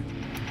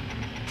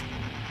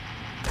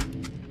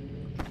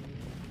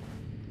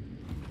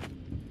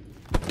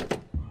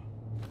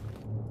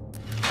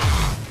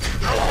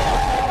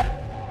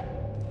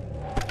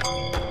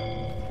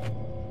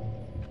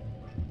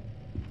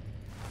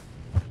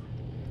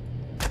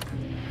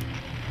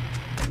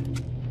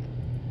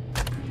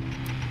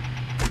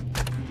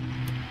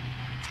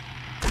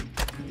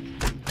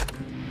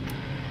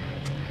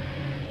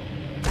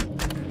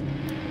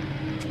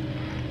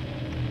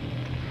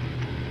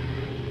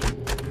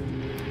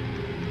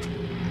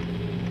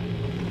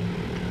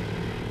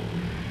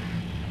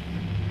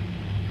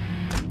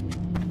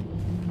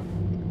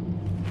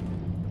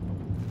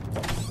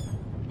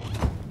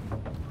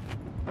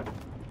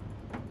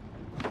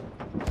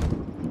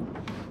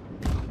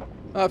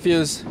 Oh,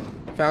 fuse.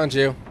 Found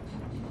you.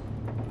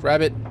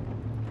 Grab it.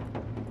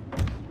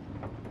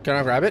 Can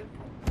I grab it?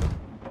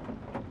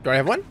 Do I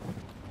have one?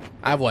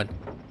 I have one.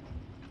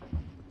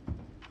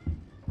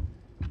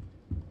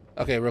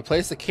 Okay,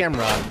 replace the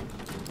camera.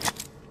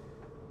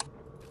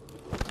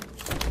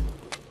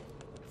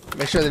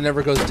 Make sure that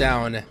never goes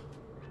down.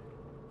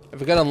 If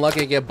we got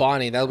unlucky and get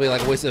Bonnie, that'll be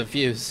like a waste of a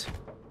fuse.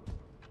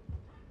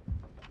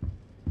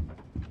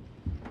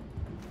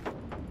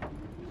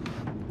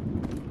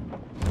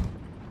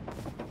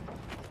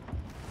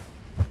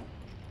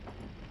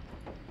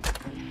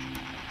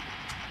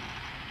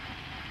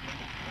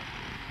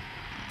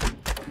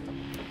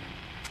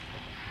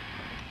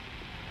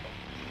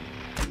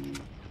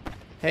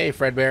 Hey,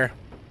 Fredbear.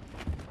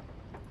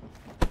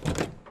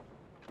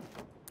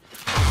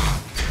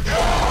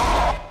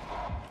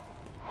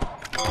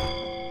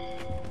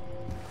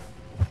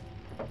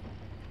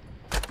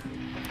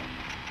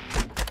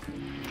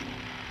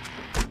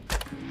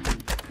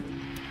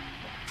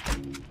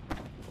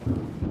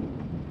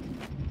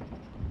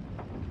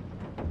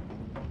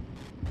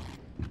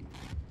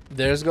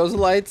 There goes the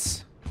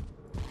lights.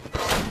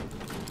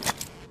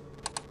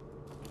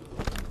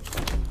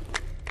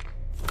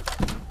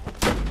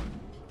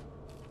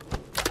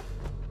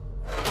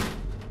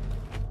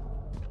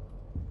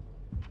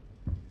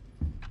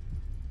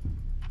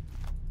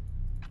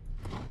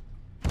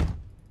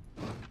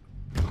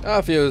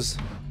 Oh, fuse.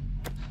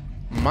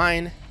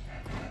 Mine.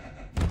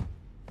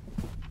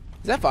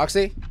 Is that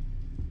Foxy?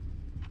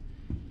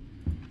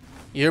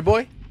 You here,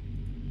 boy?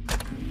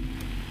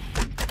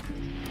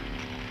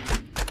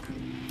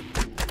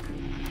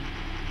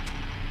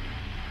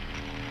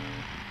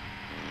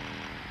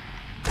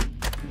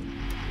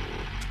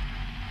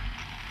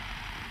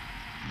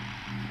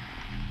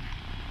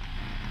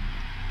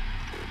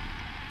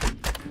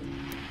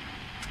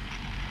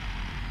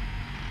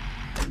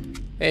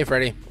 Hey,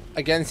 Freddie.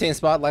 Again, same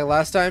spot like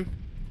last time?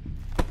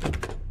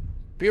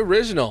 Be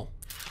original.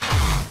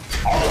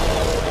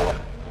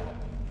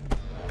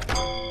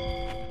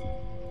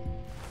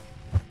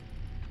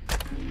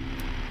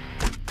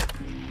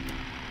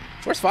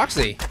 Where's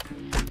Foxy?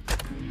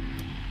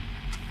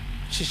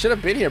 She should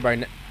have been here by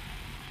now.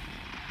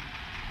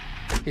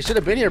 He should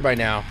have been here by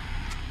now.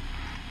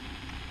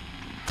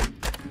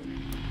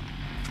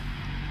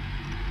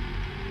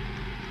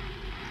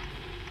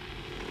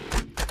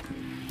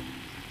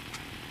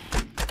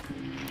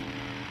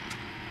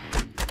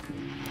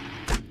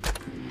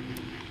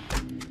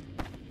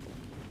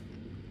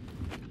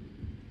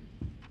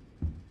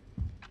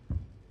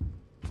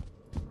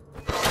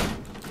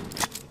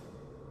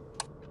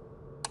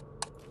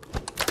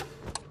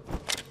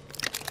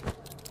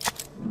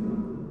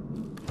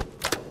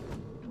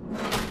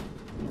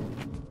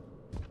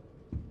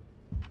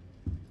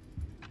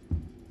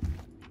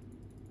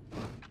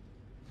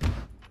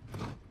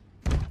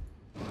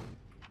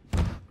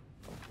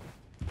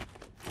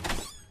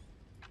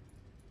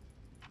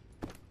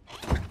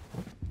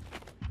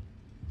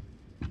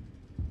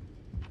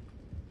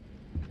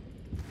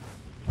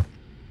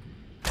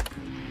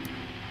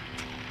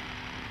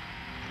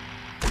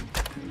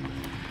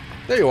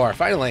 There you are,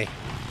 finally.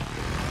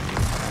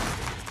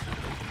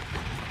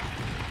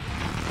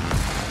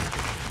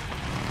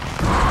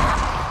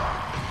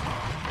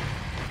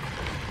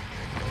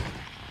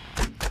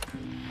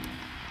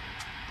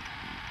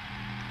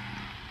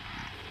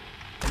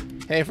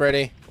 Hey,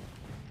 Freddie.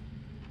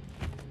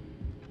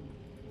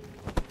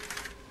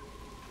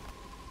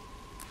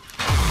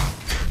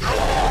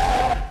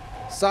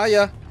 Saw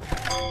ya.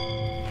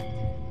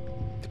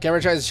 The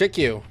camera tries to trick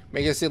you.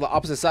 Make you see the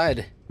opposite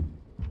side.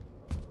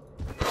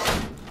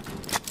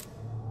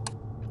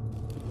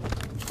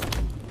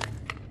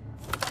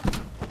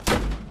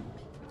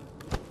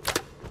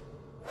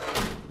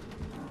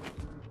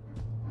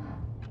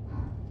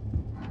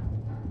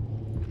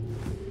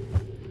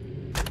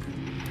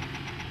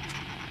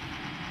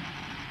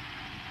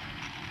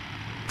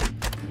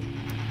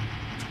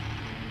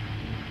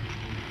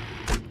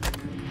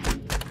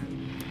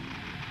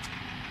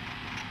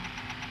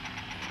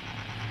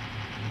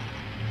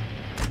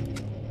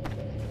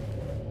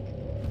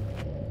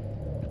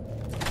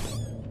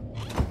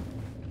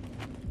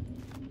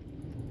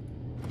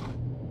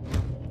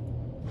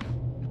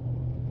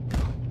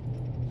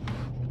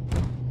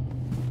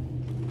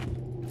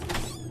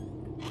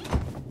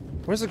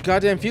 Where's the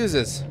goddamn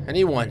fuses? I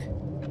need one.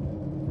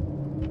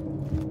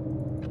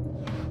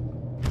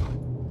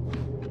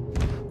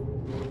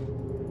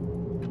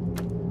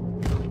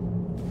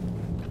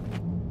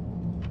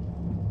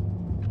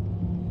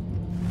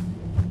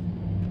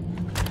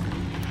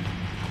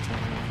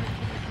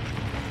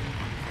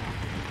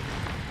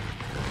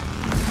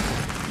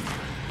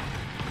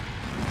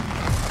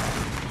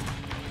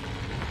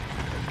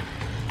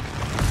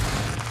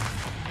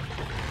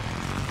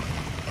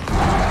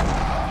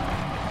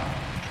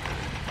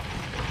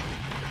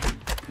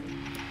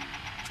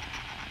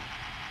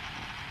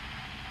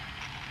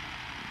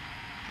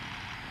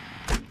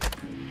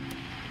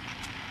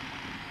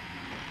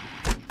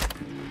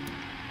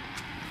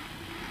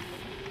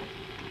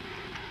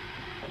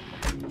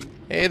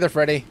 Hey there,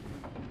 Freddie.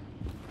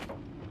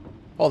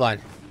 Hold on.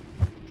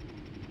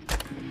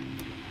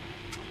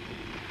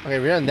 Okay,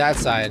 we're on that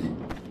side.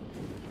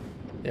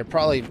 They're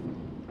probably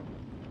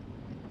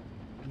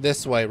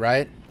this way,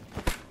 right?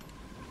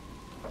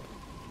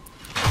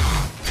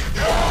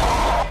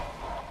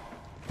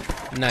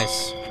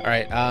 Nice. All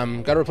right.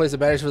 Got to replace the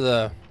batteries for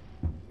the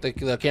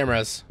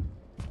cameras.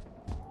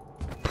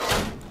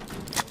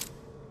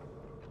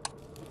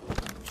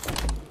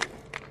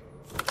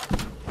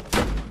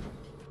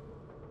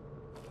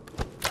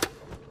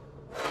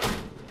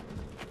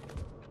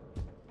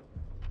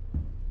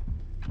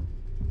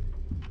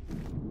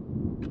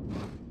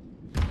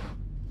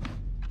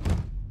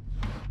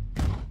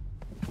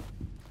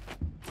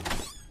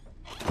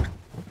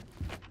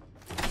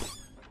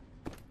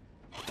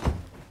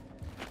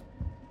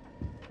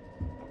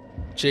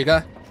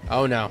 Chica?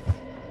 Oh no.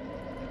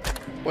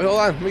 Wait, hold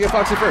on. Let me get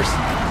Foxy first.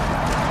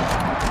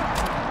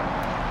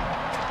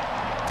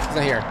 He's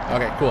not here.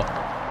 Okay, cool.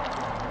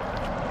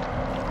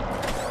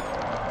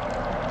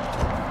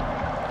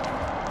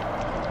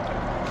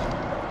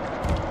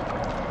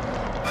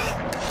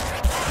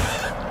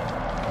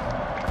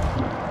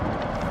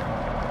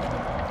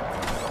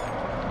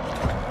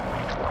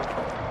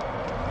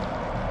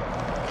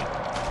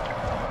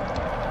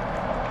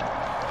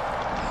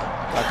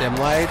 Got them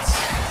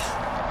lights.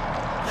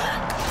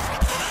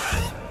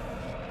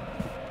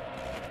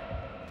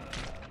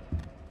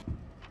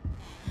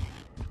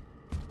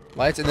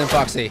 Lights and then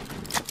Foxy.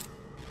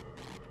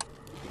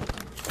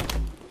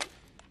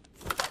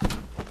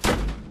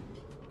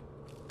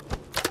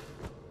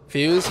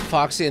 Fuse,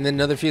 Foxy, and then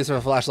another fuse for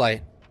a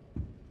flashlight.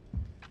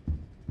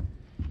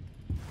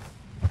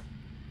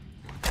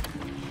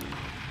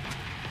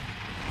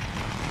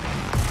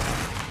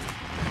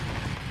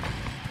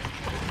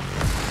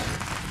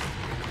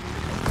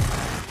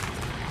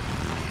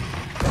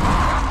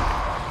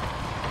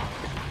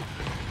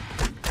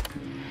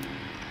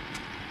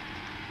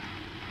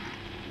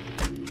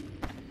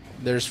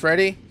 There's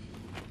Freddie.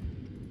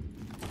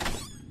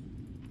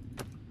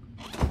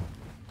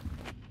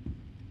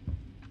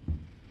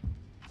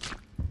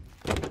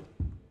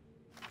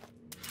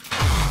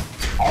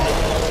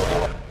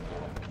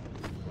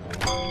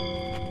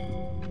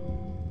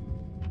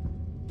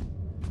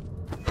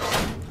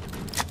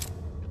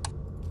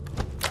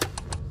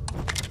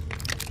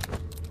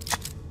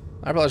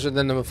 I probably should have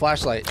done the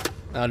flashlight.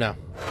 Oh no.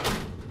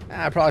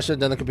 I probably should have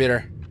done the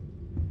computer.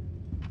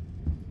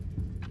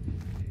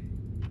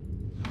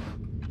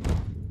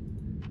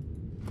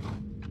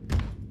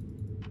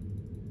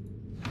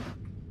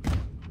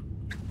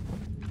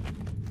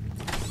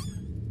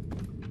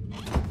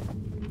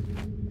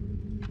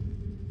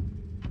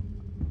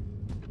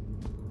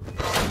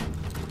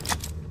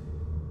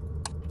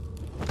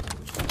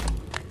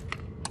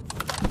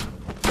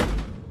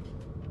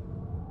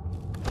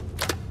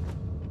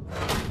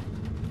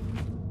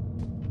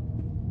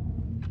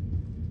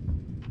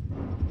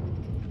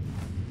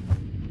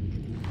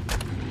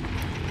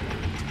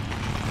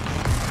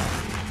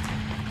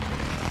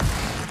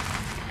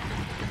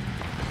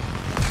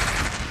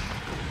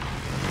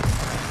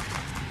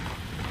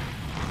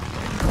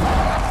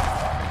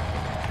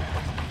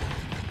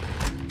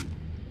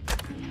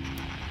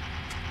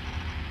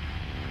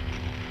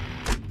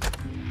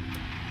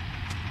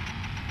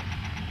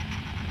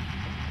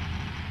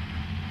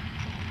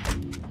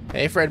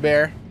 Hey,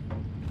 Fredbear.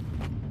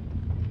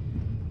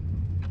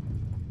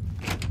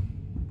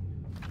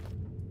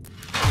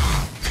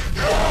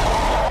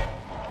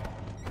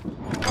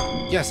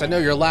 Yes, I know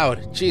you're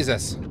loud.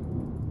 Jesus.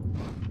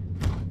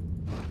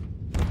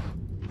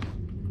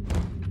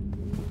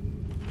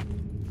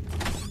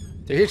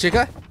 Did you hear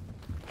Chica?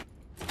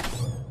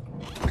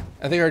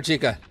 I think I heard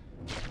Chica.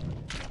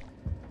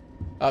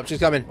 Oh, she's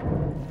coming.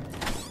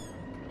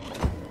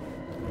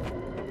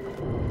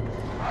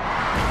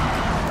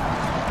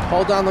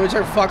 Hold on, let me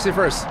check for Foxy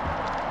first.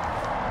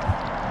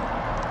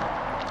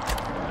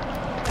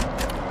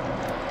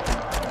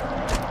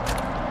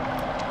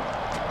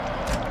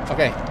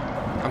 Okay,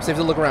 I'm safe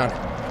to look around.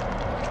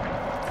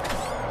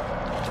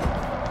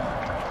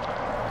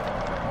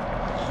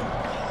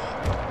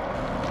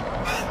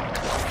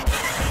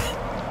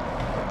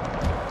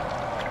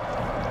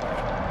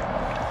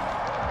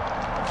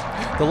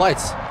 The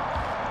lights.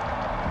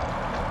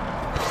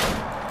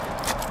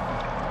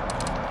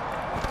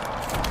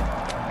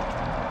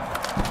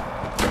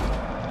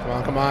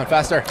 Come on,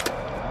 faster.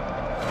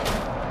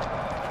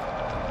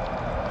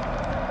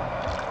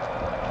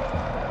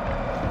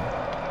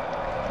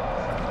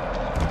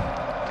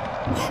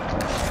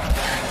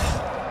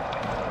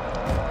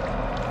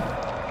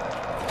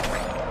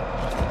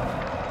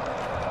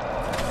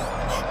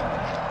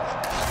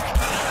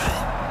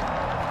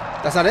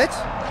 That's not it?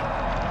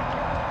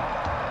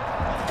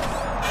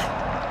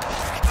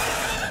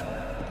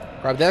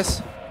 Grab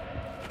this.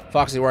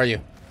 Foxy, where are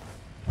you?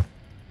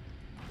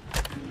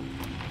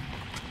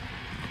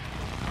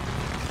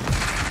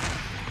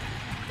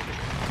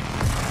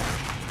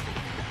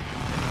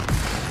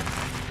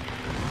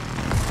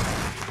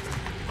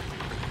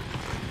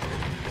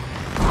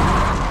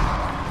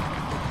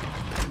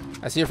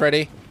 I see you,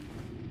 Freddie.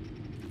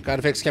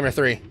 Gotta fix camera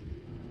 3.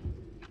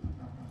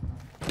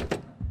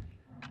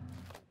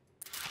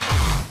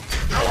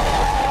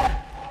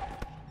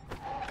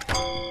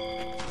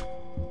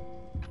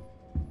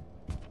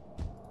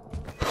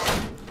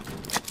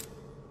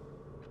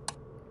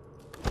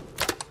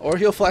 Or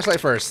heal flashlight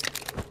first.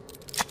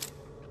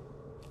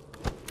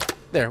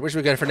 There, we should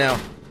be good for now.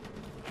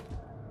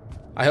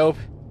 I hope.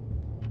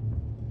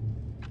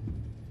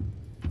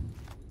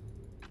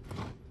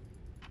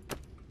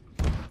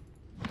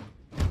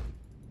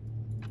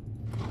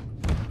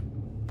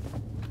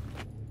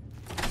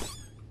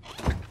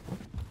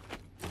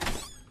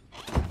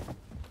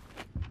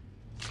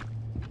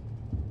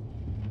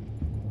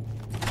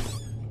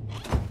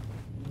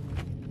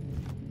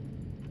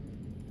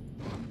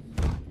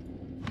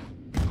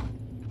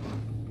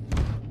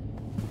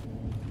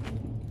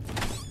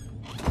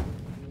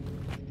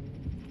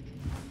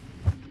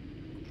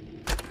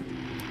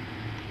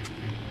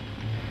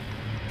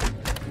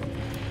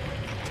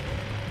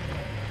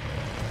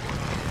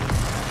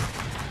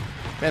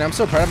 Man, I'm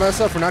so proud of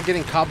myself for not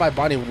getting caught by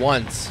Bonnie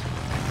once.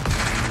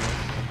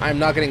 I'm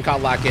not getting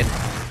caught lacking.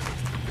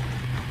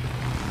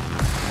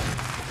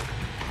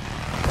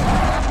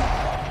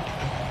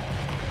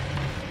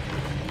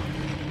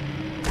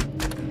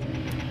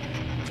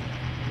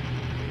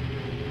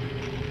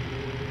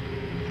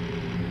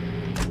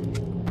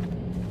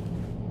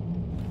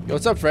 Yo,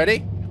 what's up,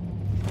 Freddie?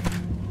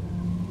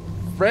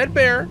 Fred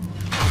Bear.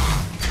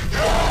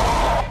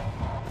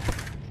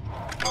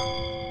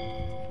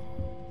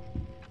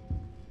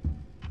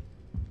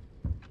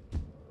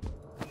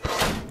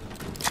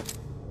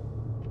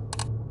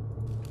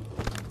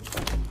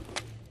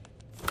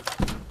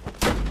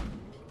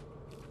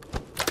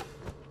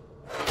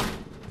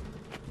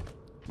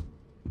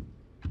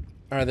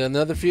 Alright, then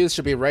another fuse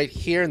should be right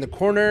here in the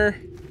corner.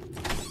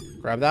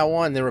 Grab that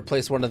one, and then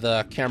replace one of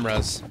the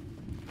cameras.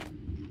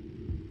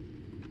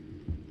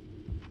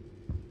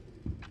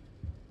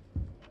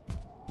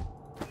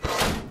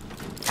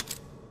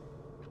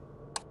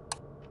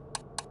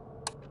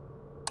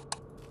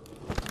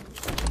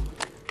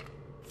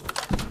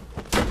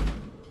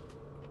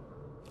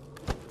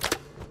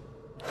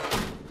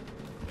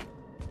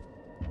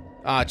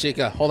 Ah,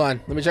 Chica, hold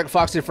on. Let me check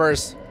Foxy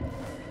first.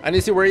 I need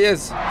to see where he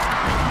is.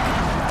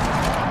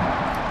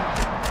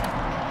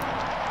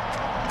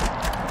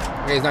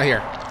 Okay, he's not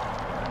here.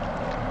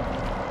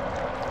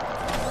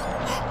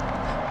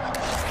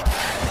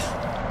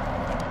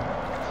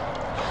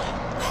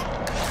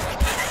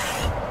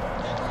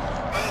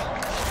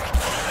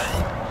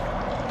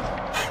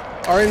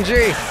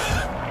 RNG.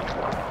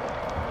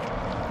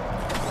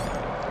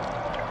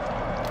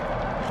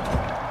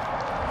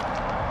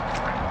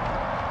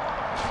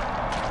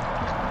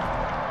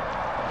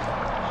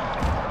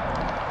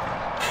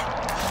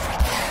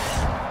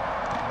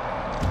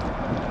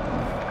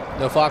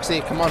 No, Foxy.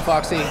 Come on,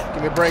 Foxy.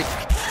 Give me a break.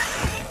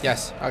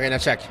 Yes. Okay, now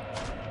check.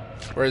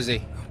 Where is he?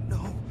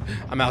 No.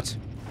 I'm out.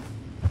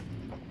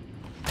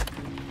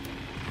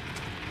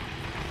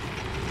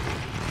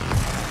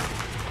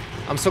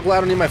 I'm so glad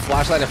I don't need my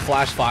flashlight to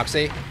flash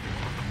Foxy.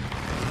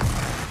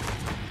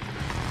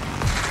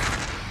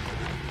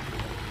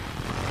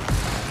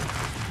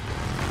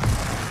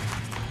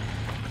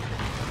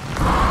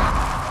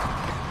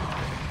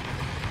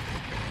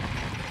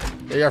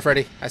 There you are,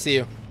 Freddie. I see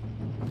you.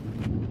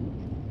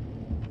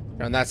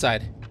 You're on that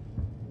side.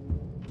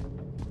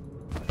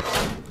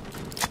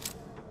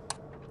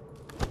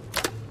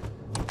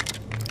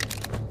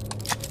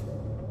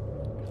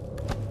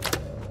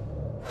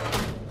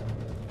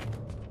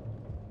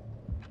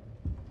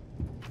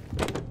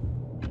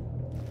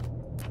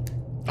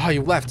 Oh,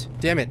 you left.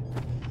 Damn it.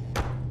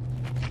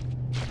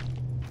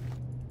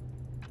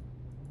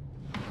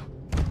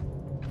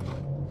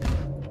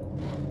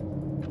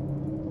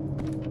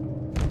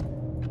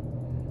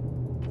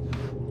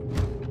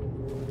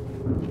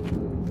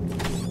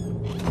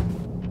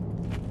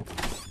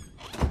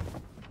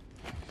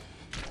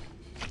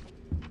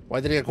 Why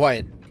did it get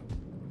quiet?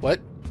 What?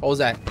 What was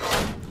that?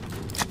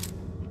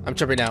 I'm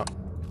tripping out.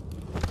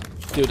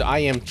 Dude, I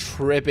am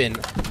tripping.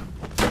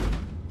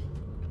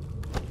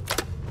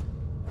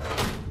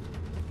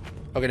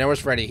 Okay, now where's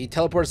Freddie? He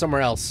teleported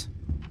somewhere else.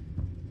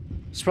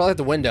 He's probably at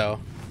the window.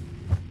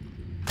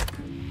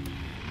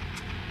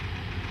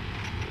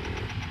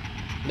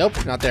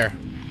 Nope, not there.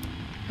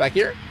 Back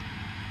here?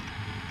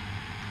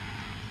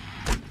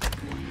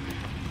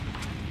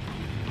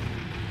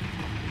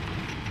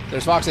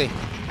 There's Foxy.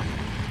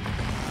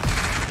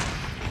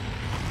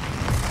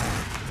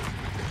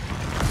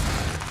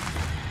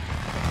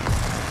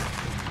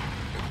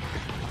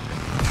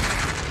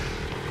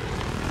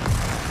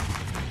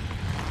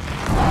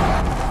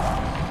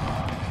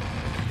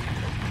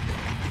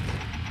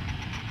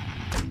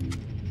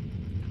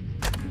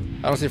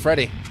 I don't see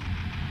Freddie.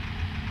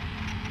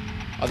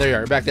 Oh, there you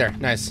are. You're back there.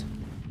 Nice.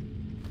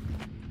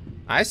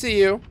 I see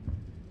you.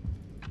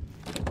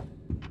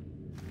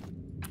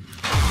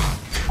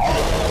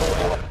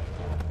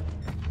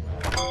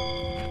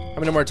 How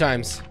many more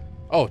times?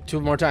 Oh, 2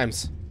 more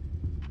times.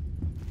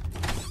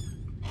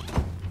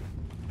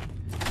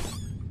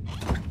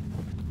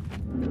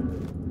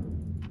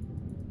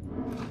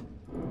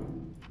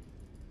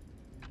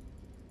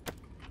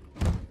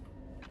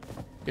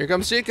 Here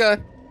comes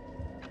Chica.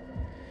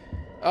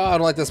 Oh, I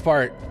don't like this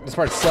part. This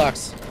part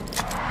sucks.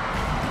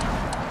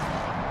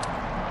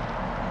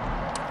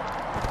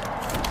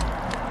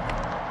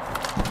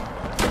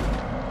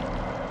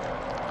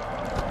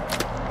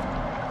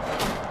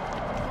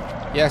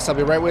 Yes, I'll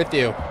be right with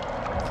you.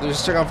 Let's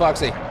just check on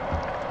Foxy.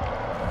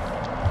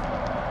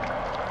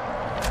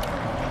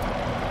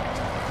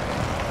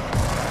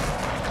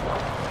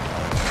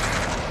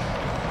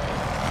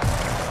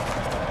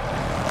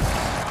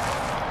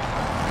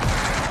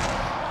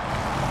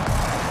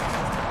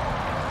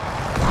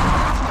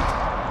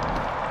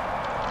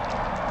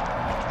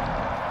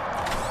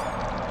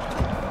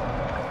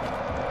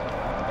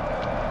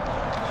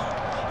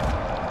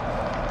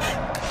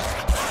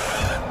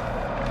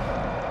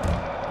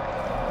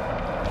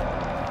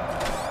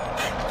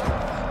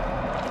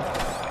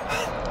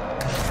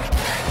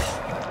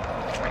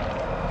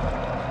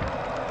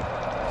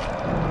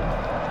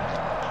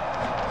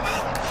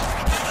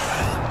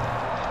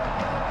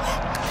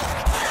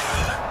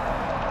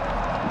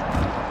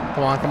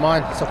 Come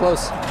on, so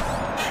close.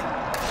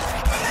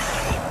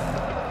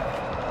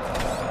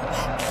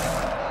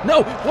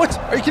 No, what?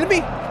 Are you kidding me?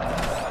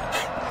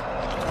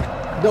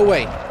 No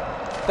way.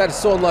 That is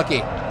so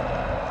unlucky.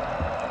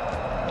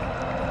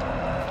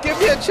 Give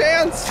me a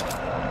chance.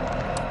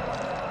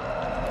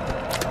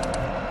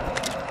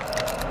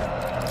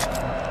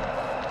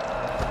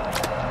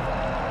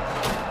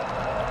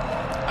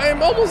 I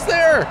am almost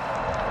there.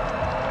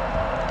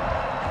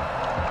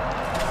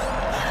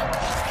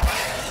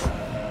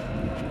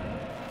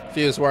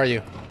 Fuse, where are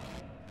you?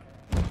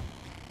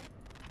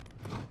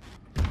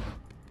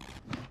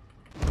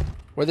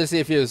 Where'd they see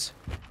a fuse?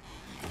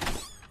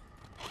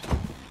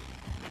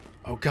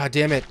 Oh, god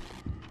damn it.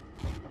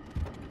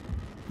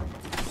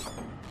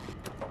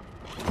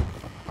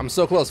 I'm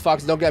so close.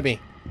 Fox, don't get me.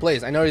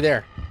 Please, I know you're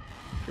there.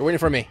 You're waiting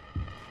for me.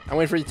 I'm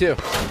waiting for you too.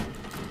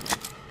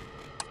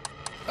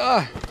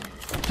 Ah,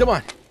 come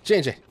on.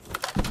 Change it.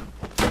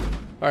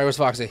 Alright, where's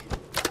Foxy?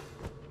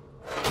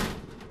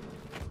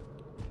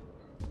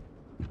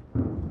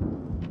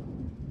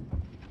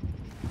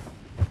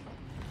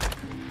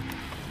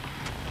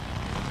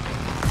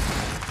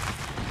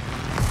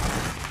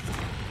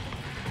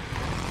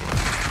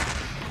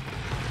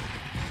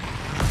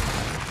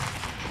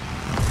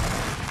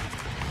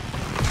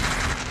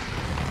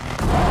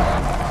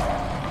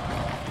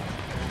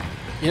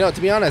 You know,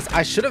 to be honest,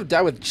 I should have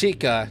died with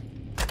Chica,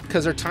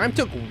 because her time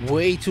took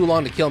way too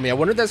long to kill me. I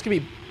wonder if that's going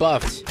to be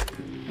buffed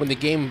when the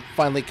game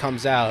finally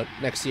comes out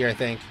next year, I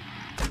think.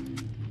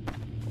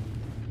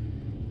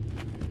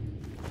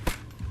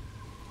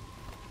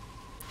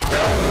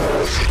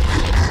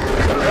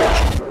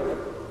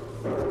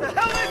 What the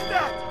hell is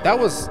that? That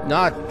was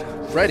not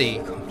Freddie.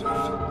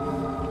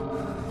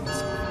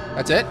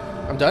 That's it?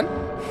 I'm done?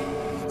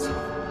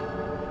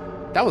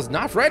 That was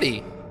not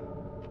Freddie.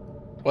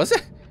 Was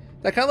it?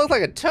 That kind of looked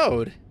like a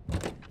toad.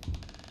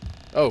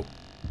 Oh.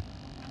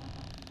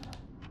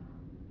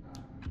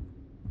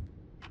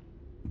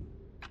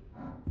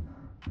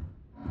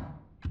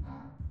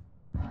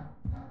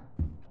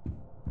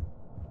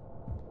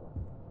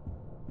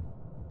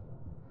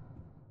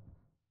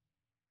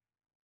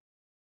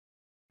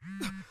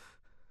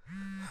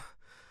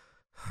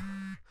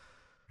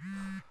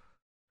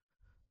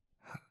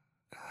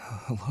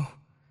 Hello?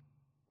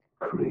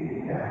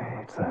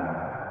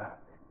 Creator,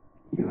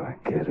 you are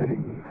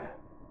getting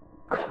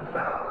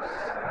close.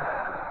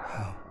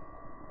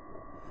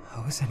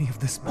 How is any of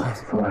this The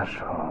possible?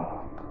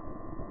 threshold,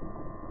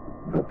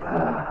 the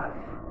path.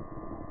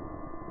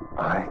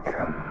 I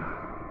can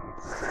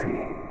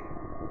see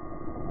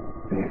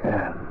the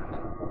end.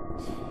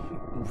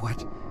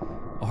 What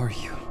are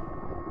you?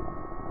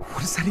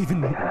 What does that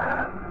even mean?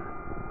 Can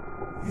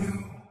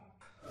you?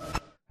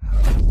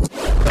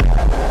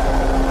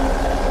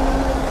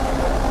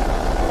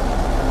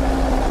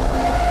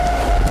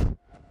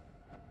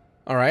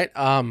 All right.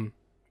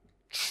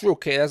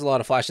 Okay, that's a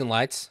lot of flashing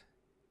lights.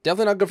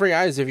 Definitely not good for your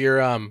eyes if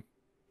you're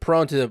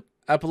prone to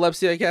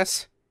epilepsy, I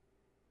guess.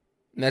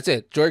 And that's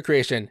it. Joy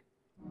creation.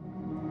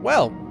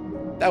 Well,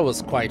 that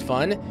was quite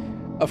fun.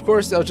 Of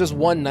course, that was just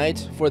one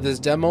night for this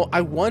demo.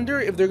 I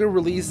wonder if they're gonna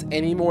release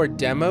any more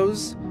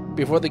demos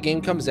before the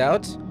game comes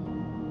out,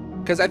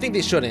 because I think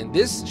they shouldn't.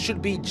 This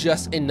should be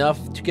just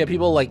enough to get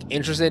people like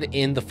interested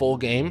in the full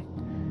game.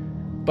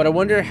 But I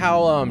wonder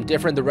how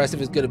different the rest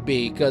of it's gonna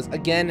be, because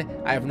again,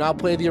 I have not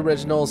played the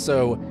original,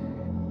 so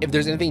if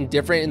there's anything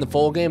different in the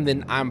full game,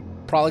 then I'm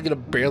probably gonna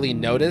barely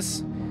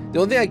notice. The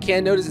only thing I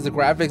can notice is the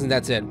graphics, and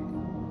that's it.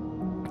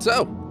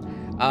 So,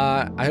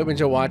 I hope you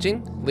enjoy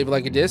watching. Leave a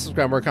like if you did,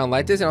 subscribe more content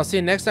like this, and I'll see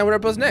you next time when I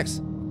post next.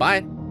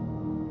 Bye.